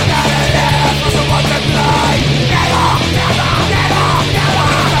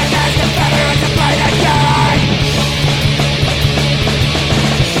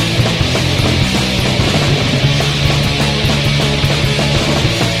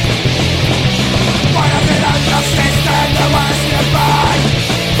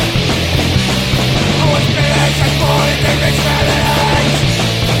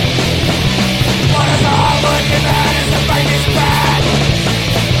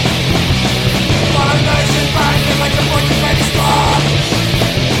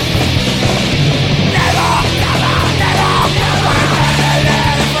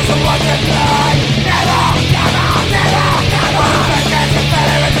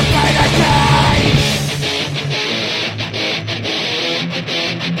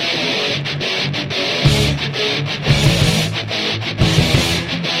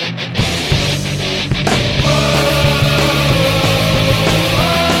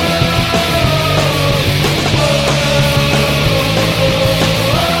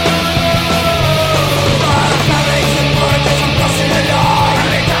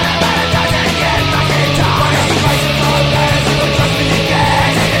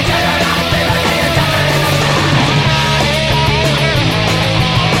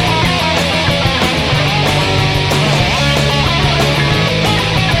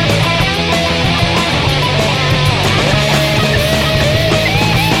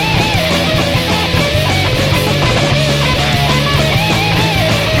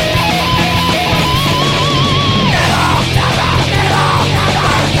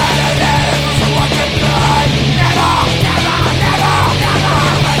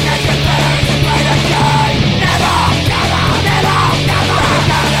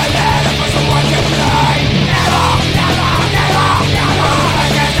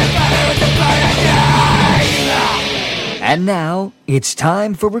 And now, it's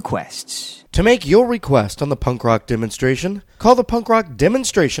time for requests. To make your request on the punk rock demonstration, call the punk rock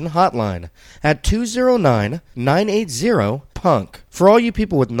demonstration hotline at 209-980-PUNK. For all you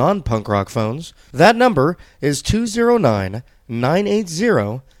people with non-punk rock phones, that number is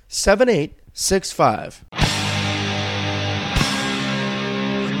 209-980-7865.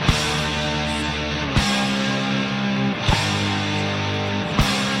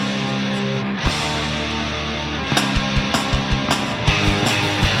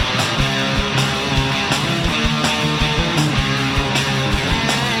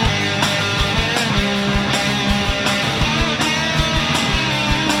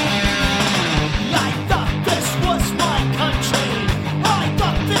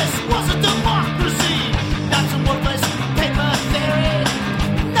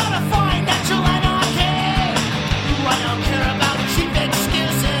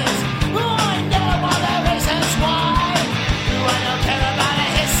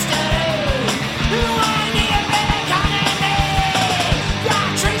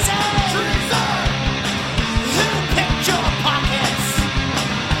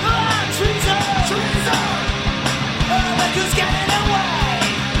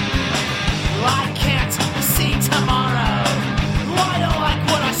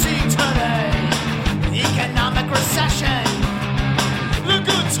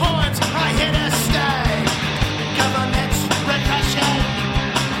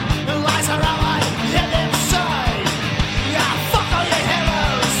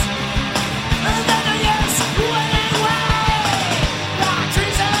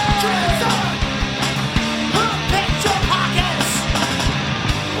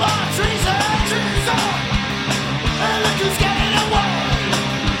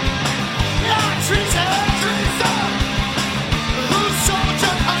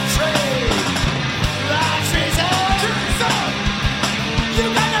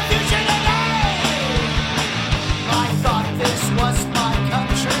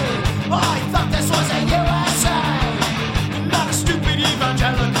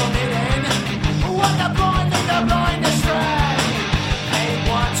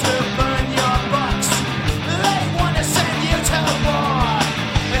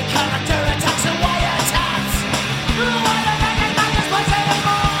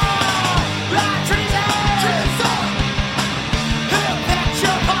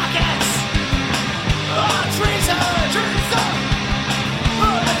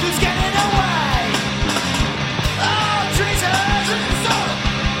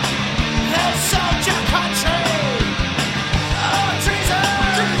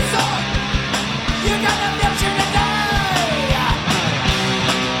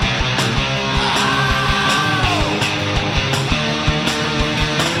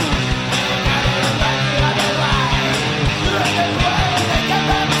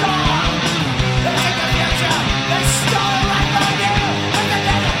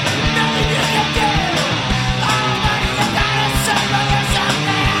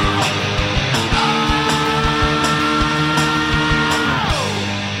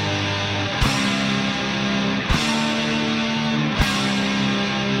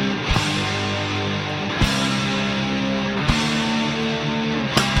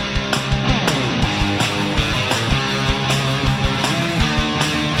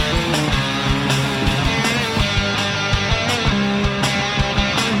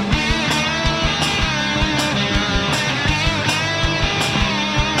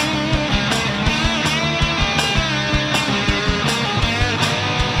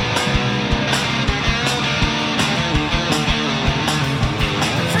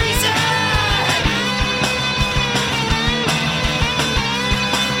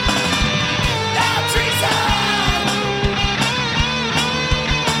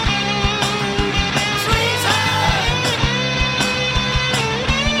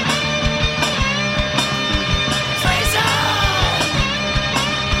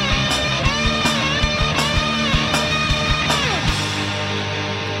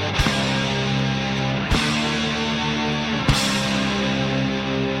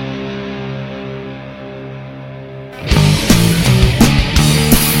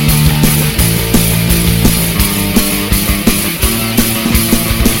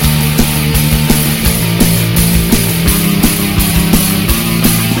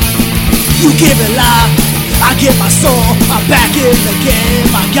 give it life, I give my soul, I'm back in the game.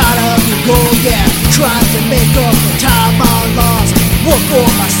 I got a new goal, yeah, trying to make up the time I lost. Work for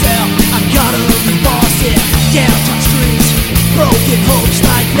myself, I got a new boss, yeah. Downtown streets, broken hopes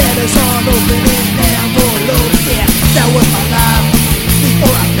like letters on opening envelopes, yeah. That was my life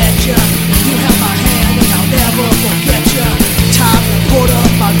before I met ya. You held my hand and I'll never forget ya.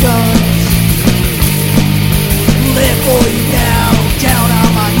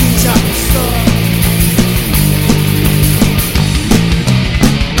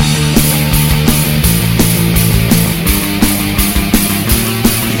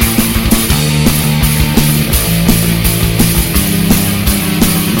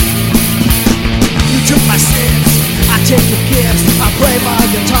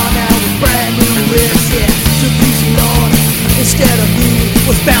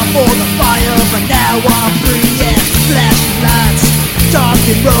 Was bound for the fire, but now I'm free and flashing lights. Dark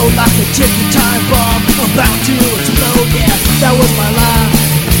and road like a ticking time bomb, about to explode, yeah, that was my life.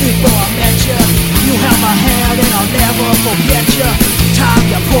 Before I met you, you held my hand and I'll never forget you. Time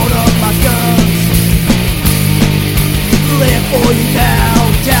to put up my guns. Live for you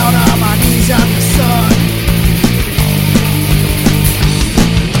now, down on my knees on the sun.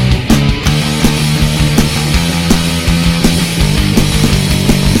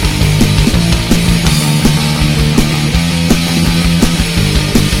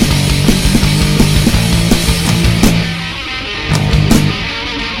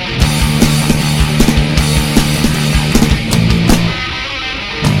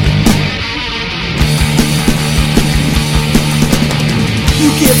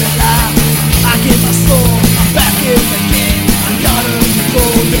 Give me life, I give my soul, I'm back in the game, I gotta go,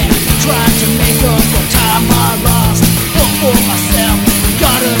 yeah, trying to make up for time I lost, fought for myself,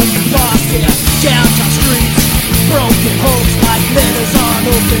 gotta be lost, yeah, downtown streets, broken hopes like letters on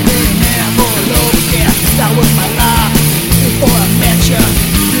open envelopes, yeah, that was my life, before I met you,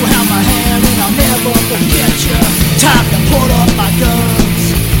 you held my hand and I'll never forget you, time to put up my guns,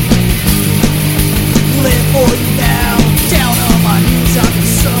 live for you now, down on my knees on the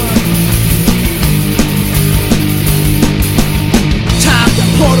sun. Time to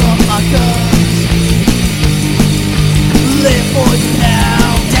put up my guns. Live for you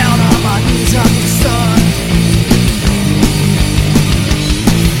now, down on my knees on the sun.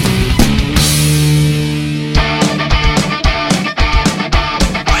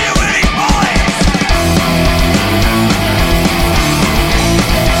 Are you ready, boys?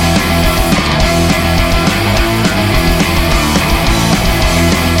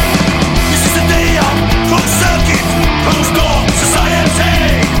 This is the day of closed circuit, closed door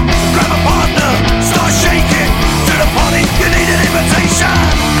society. Grab a partner, start shaking. To the party, you need an invitation.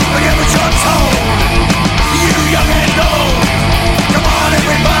 Forget what you're told. You young and old. Come on,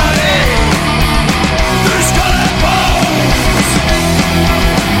 everybody. To the skull and bones.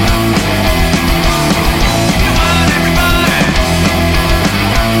 Come on, everybody.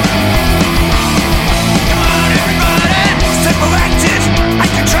 Come on, everybody. Separated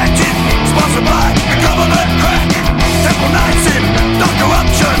and contracted. Sponsored by the government crack. Temple nights in, no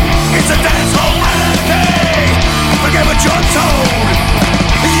corruption. It's a dance hall anarchy. Forget what you're told.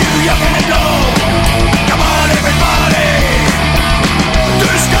 You young and old. Come on, everybody. To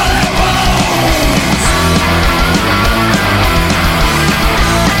the skull and bones.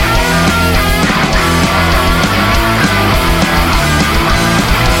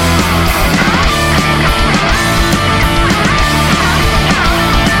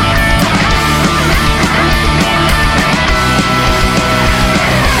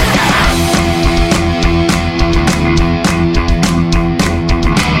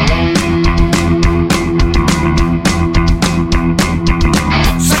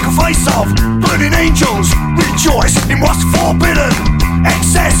 Sacrifice of burning angels, rejoice in what's forbidden.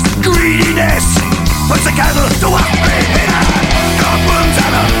 Excess greediness, put together to apprehend. Governments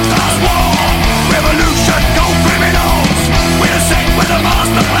and a class war, revolution, go criminals. We're the same with a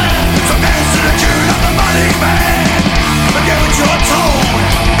master plan, so dance to the tune of the money man. Forget what you're told,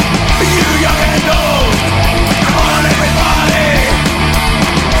 you young and old. Come on, everybody,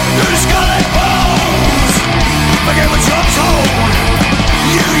 to the skull and bones. Forget what you're told.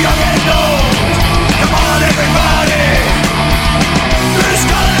 You young and old, come on everybody, to the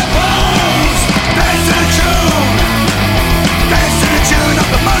skull and bones. Dance to the tune, dance to the tune of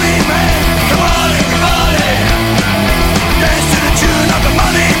the money man. Come on everybody, dance to the tune of the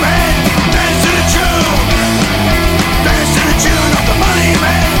money man. Dance to the tune, dance to the tune of the money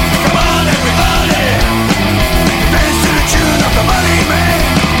man. Come on everybody, dance to the tune of the money man.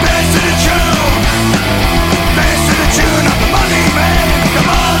 Dance to the tune, dance to the tune of the money man. Come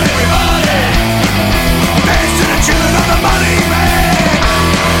on everybody, dance to the tune of the money man.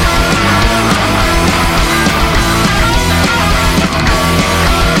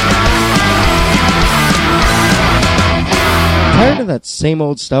 Tired of that same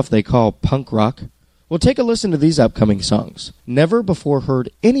old stuff they call punk rock? Well, take a listen to these upcoming songs. Never before heard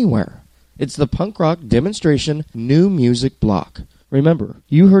anywhere. It's the Punk Rock Demonstration New Music Block. Remember,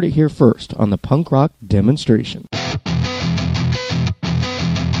 you heard it here first on the Punk Rock Demonstration.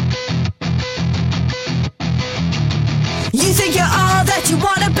 You think you're all that you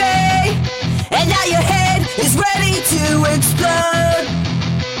wanna be, and now your head is ready to explode.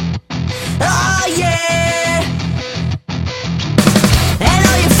 Oh yeah. And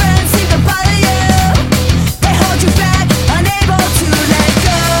all your friends seem to bother you. They hold you back, unable to let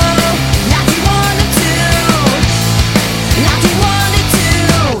go. Like you wanted to, like you wanted to.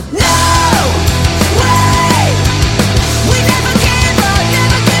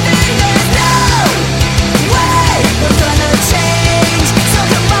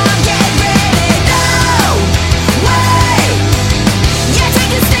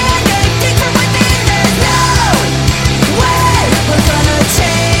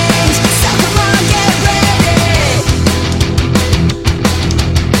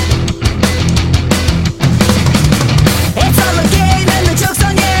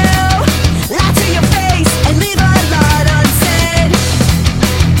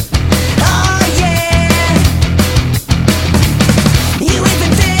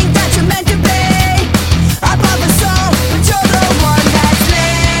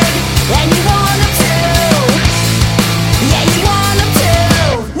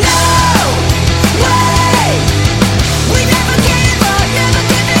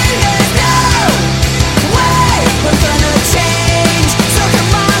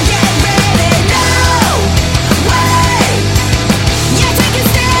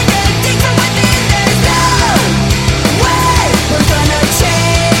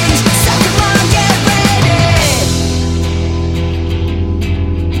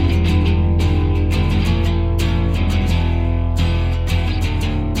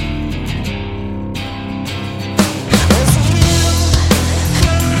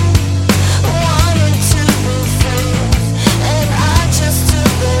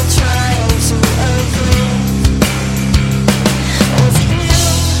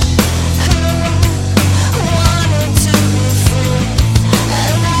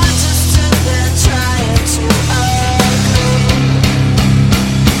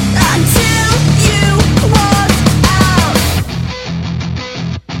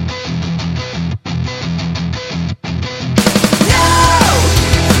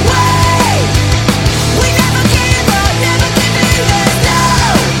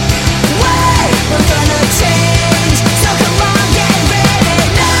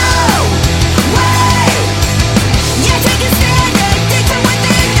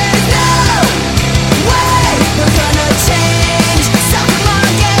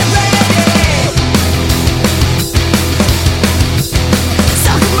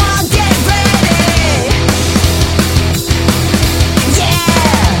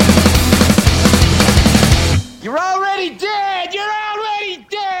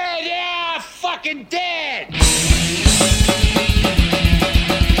 fucking dead!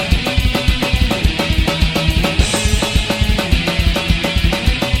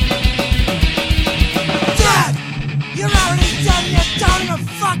 Dead! You're already dead and you don't even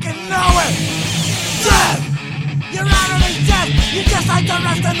fucking know it! Dead! You're already dead! You're just like the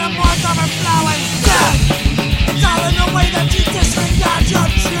rest of the morgues overflowing! Dead! It's all in the way that you disregard your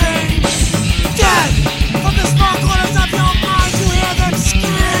dreams! Dead! From the small corners of your mind you hear them scream!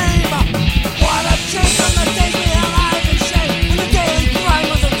 What a change from the days we held eyes in shame when the daily grind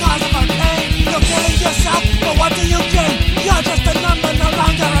was the cause of our pain! You're killing yourself, but what do you gain? You're just a number, no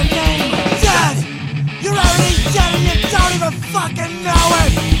longer a name! Dead! You're already dead and you don't even fucking know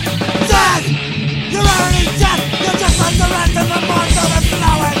it! Dead! You're already dead! You're just like the rest of the morgues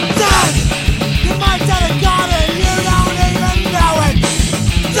overflowing! Dead! Your mind's dead and gone and you don't even know it!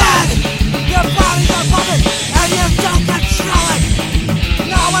 Dead! Your body's a puppet and you don't control it!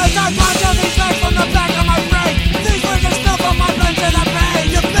 Now as I conjure these legs from the back of my brain, these words are still from my brain to the brain.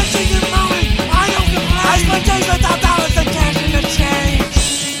 You're bitching, you're moaning, I don't complain. I spend days without dollars and cash in the change.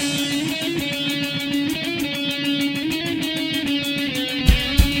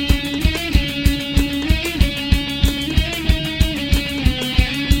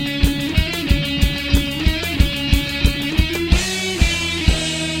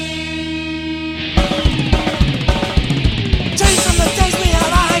 Change from the days we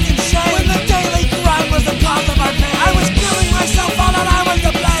held our hands in shame when the daily grind was the cause of our pain. I was killing myself, all that I was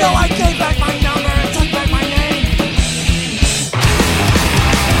to blame. So I gave back my number and took back my name.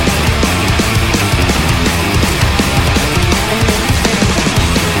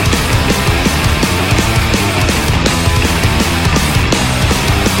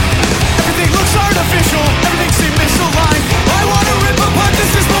 Everything looks artificial, everything seems misaligned. I wanna rip apart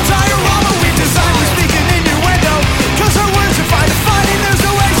this dismal diorama we designed. We're speaking innuendo, cause our words are fine to find. And there's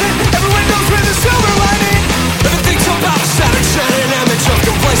no exit, everyone knows we're the silver lining. Everything's about static, shining image of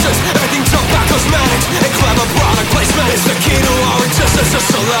complacence. Everything's about cosmetics and clever product placement. It's the key to our existence, a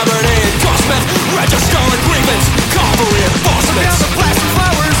celebrity endorsement. Register agreements, call for Down reinforcements. the plastic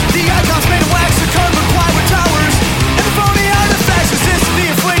flowers, the icons made of wax, the carbon plywood towers. And the phony artifacts resist the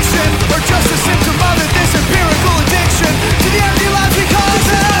inflation, or just a symptom of it, this empirical addiction to the empty lives we cause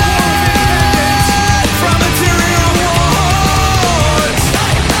it. From material wants,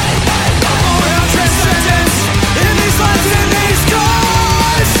 and transcendence in these lives and these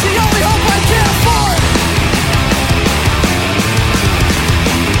cars. The only hope I can afford.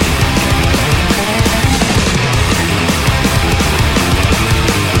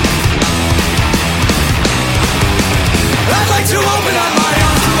 I'd like to open up my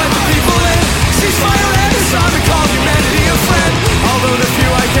arms to let the people in. Ceasefire and disarm and call humanity a friend. Although the few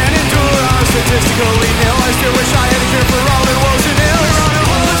I can endure are statistically nil, I still wish I had a cure for all their woes and ills. We're on a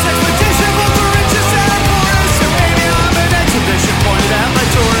hopeless expedition, both the richest and poorest. And maybe I'm an exhibition pointed at my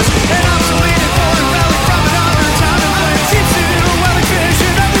tourists. An obsolete and foreign relic from another town and place. Keeps it in a relic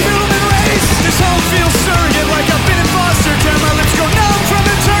vision of the human race. This home feels surrogate like I've been in foster care. My lips go numb from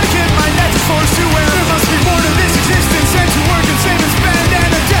the tourniquet my neck is forced to wear. There must be more to this existence than to work and save and spend.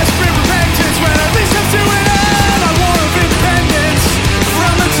 And a desperate repentance when at least comes to an end. A war of independence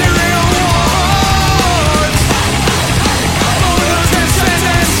from material wants.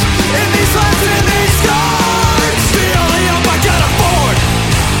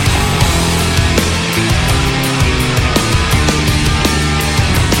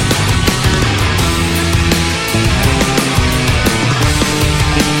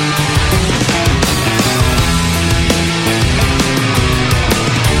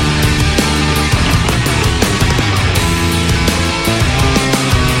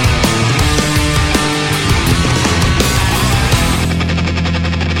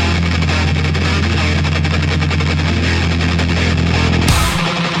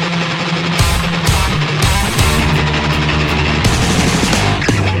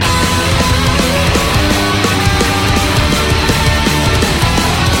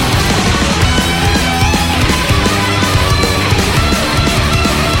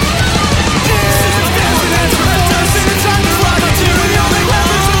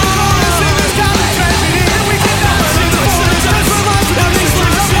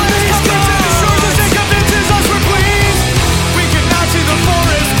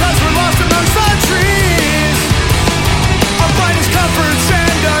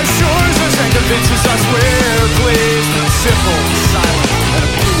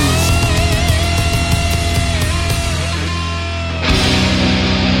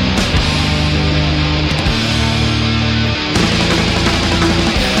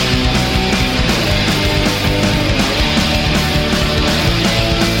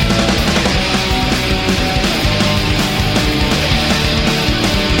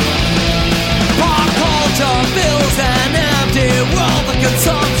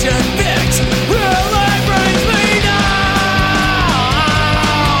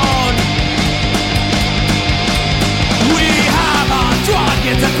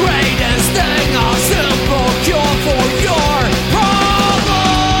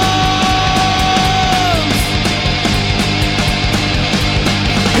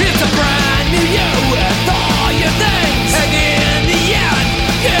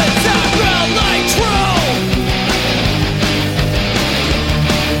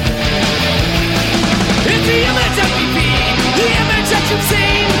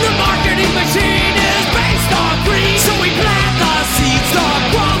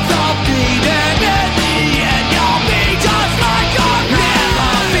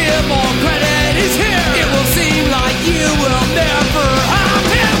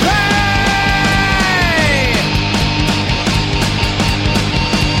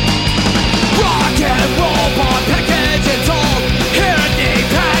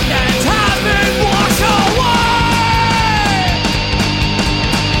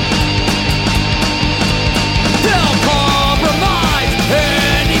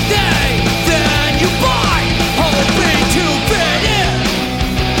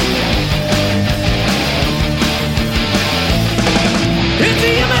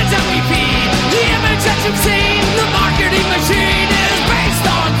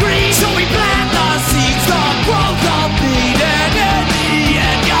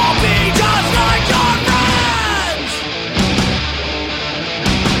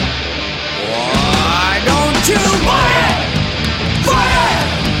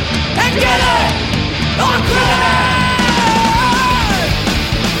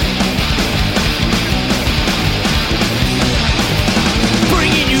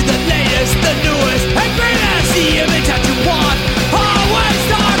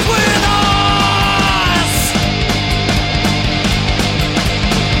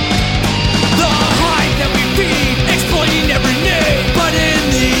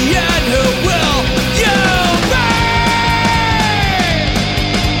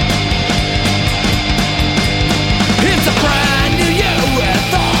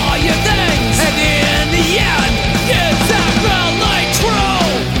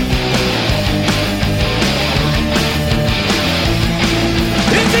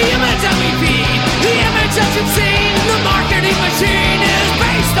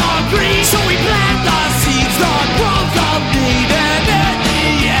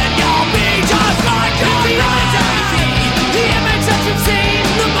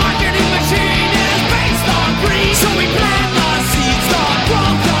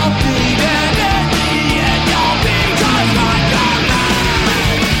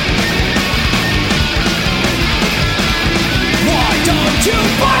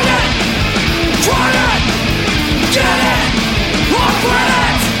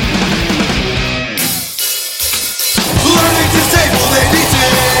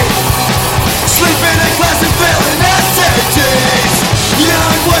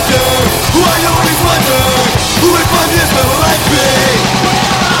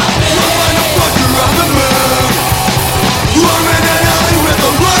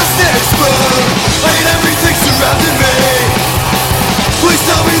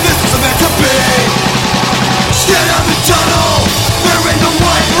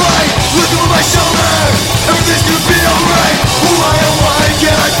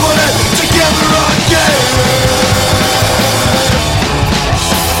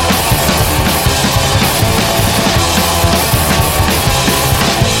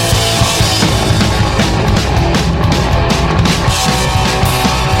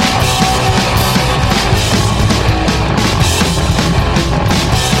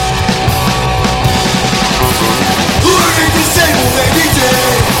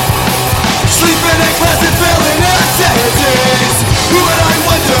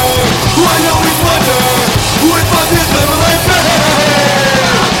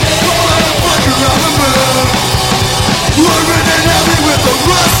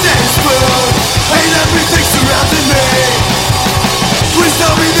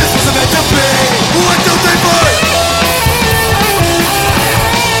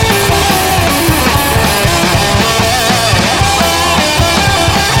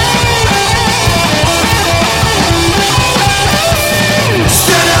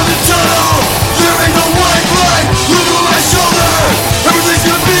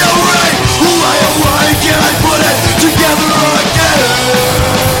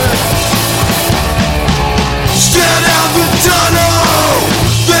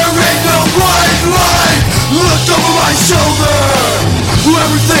 sober.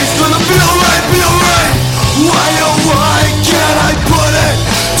 Everything's gonna be alright, be alright. Why oh why can't I put it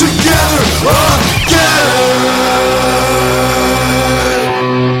together again?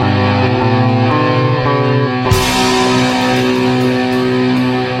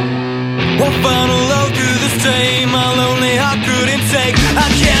 One final love to this day, my lonely heart couldn't take. I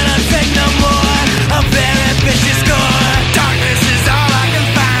cannot take no more, a very vicious core. Darkness is all I can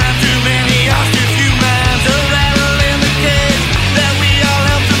find, too many hearts, too few minds. A rattle in the cage that we all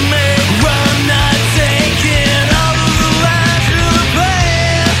helped to make. I'm not taking all of the lines to the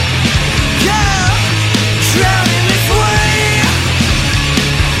pain. Yeah, drowning this way.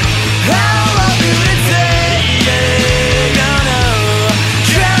 How long will it take? Yeah, gonna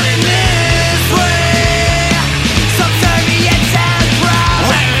drowning this way. Sometimes the edge has brought.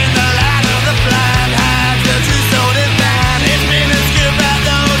 Wearing the light of the blind, hide the truth so divine. It's been a skip at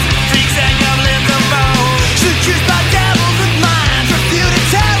those freaks and goblins of bone. Seduced by devils with minds, refute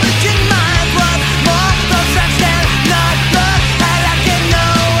intelligent minds. What more contracts than not look at I can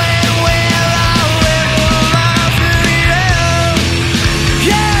know and where I will my freedom.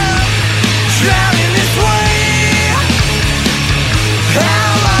 Yeah, drowning this way.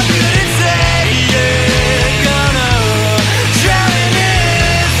 How long could it take? Yeah, gonna drowning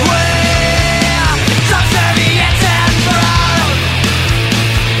this way. Sometimes the edge has brought.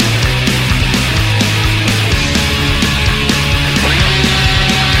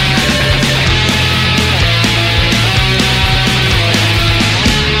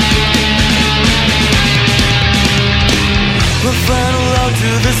 We're final love to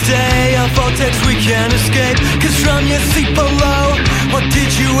this day, a vortex we can't escape. Cause from your seat below, what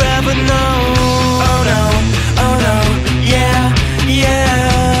did you ever know? Oh no, oh no, yeah, yeah.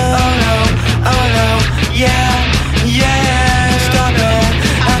 Oh no, yeah, yeah. Stop it,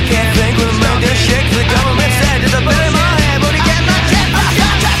 I can't think with a mind that shakes. The government said to the bit in my head, but he get my check.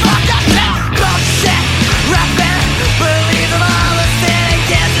 Bullshit, rapping, believe them all the sin and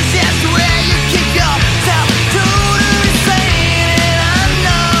guesses. Yes, where you keep yourself totally sane. And I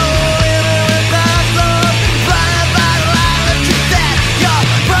know, even without love, blinded by the light of truth that you're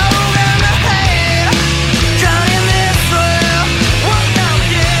programmed to hate. Drowning this world, what now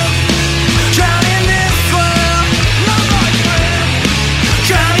again? Drowning this world, no more dream.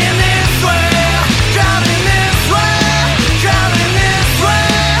 Drowning this world, drowning this world, drowning this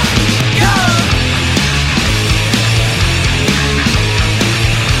world. Go.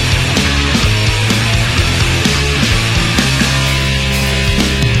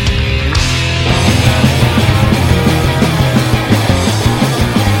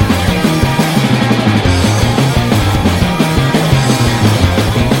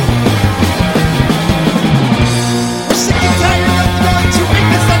 We're sick and tired of going to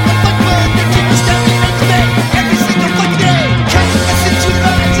weakness like the fuck bug that keep us down the next day. Every single fucking day, counting us into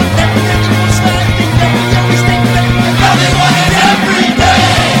lies and never having more slides. They know we always think better than everyone and every day.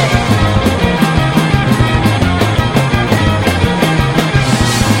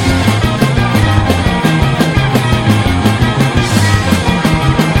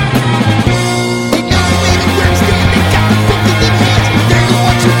 They know the way that works, they got the book in their hands. They're the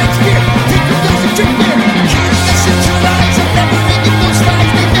ones who make fear. Take your pills and drink beer. Counting us into lies and never having more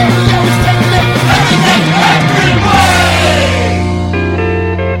slides. They know we always think better than everything, every way.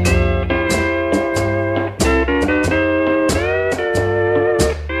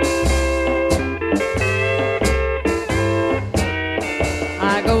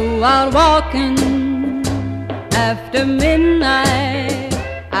 I go out walking after midnight,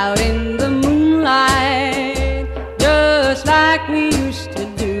 out in the moonlight, just like we used to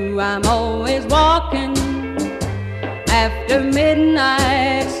do. I'm always walking after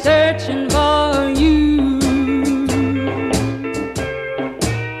midnight, searching for you.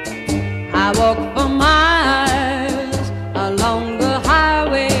 I walk for miles along the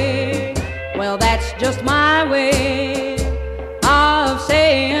highway. Well, that's just my way of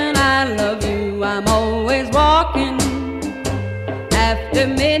saying I love you. I'm always walking after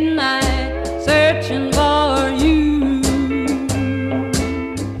midnight, searching for you.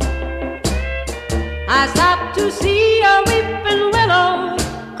 I stopped to see a weeping willow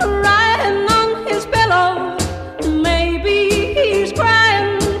crying on his pillow. Maybe he's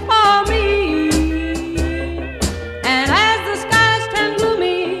crying for me. And as the skies turn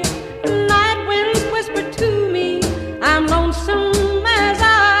gloomy, night winds whisper to me, I'm lonesome as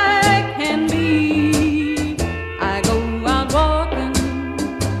I can be. I go out walking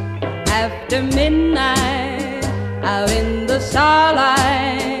after midnight, out in the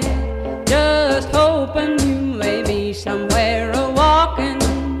starlight, just hoping you may be somewhere a walking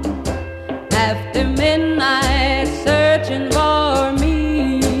after midnight.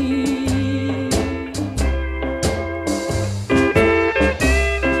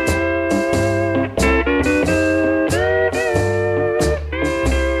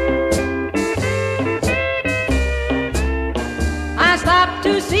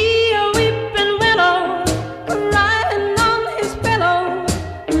 to see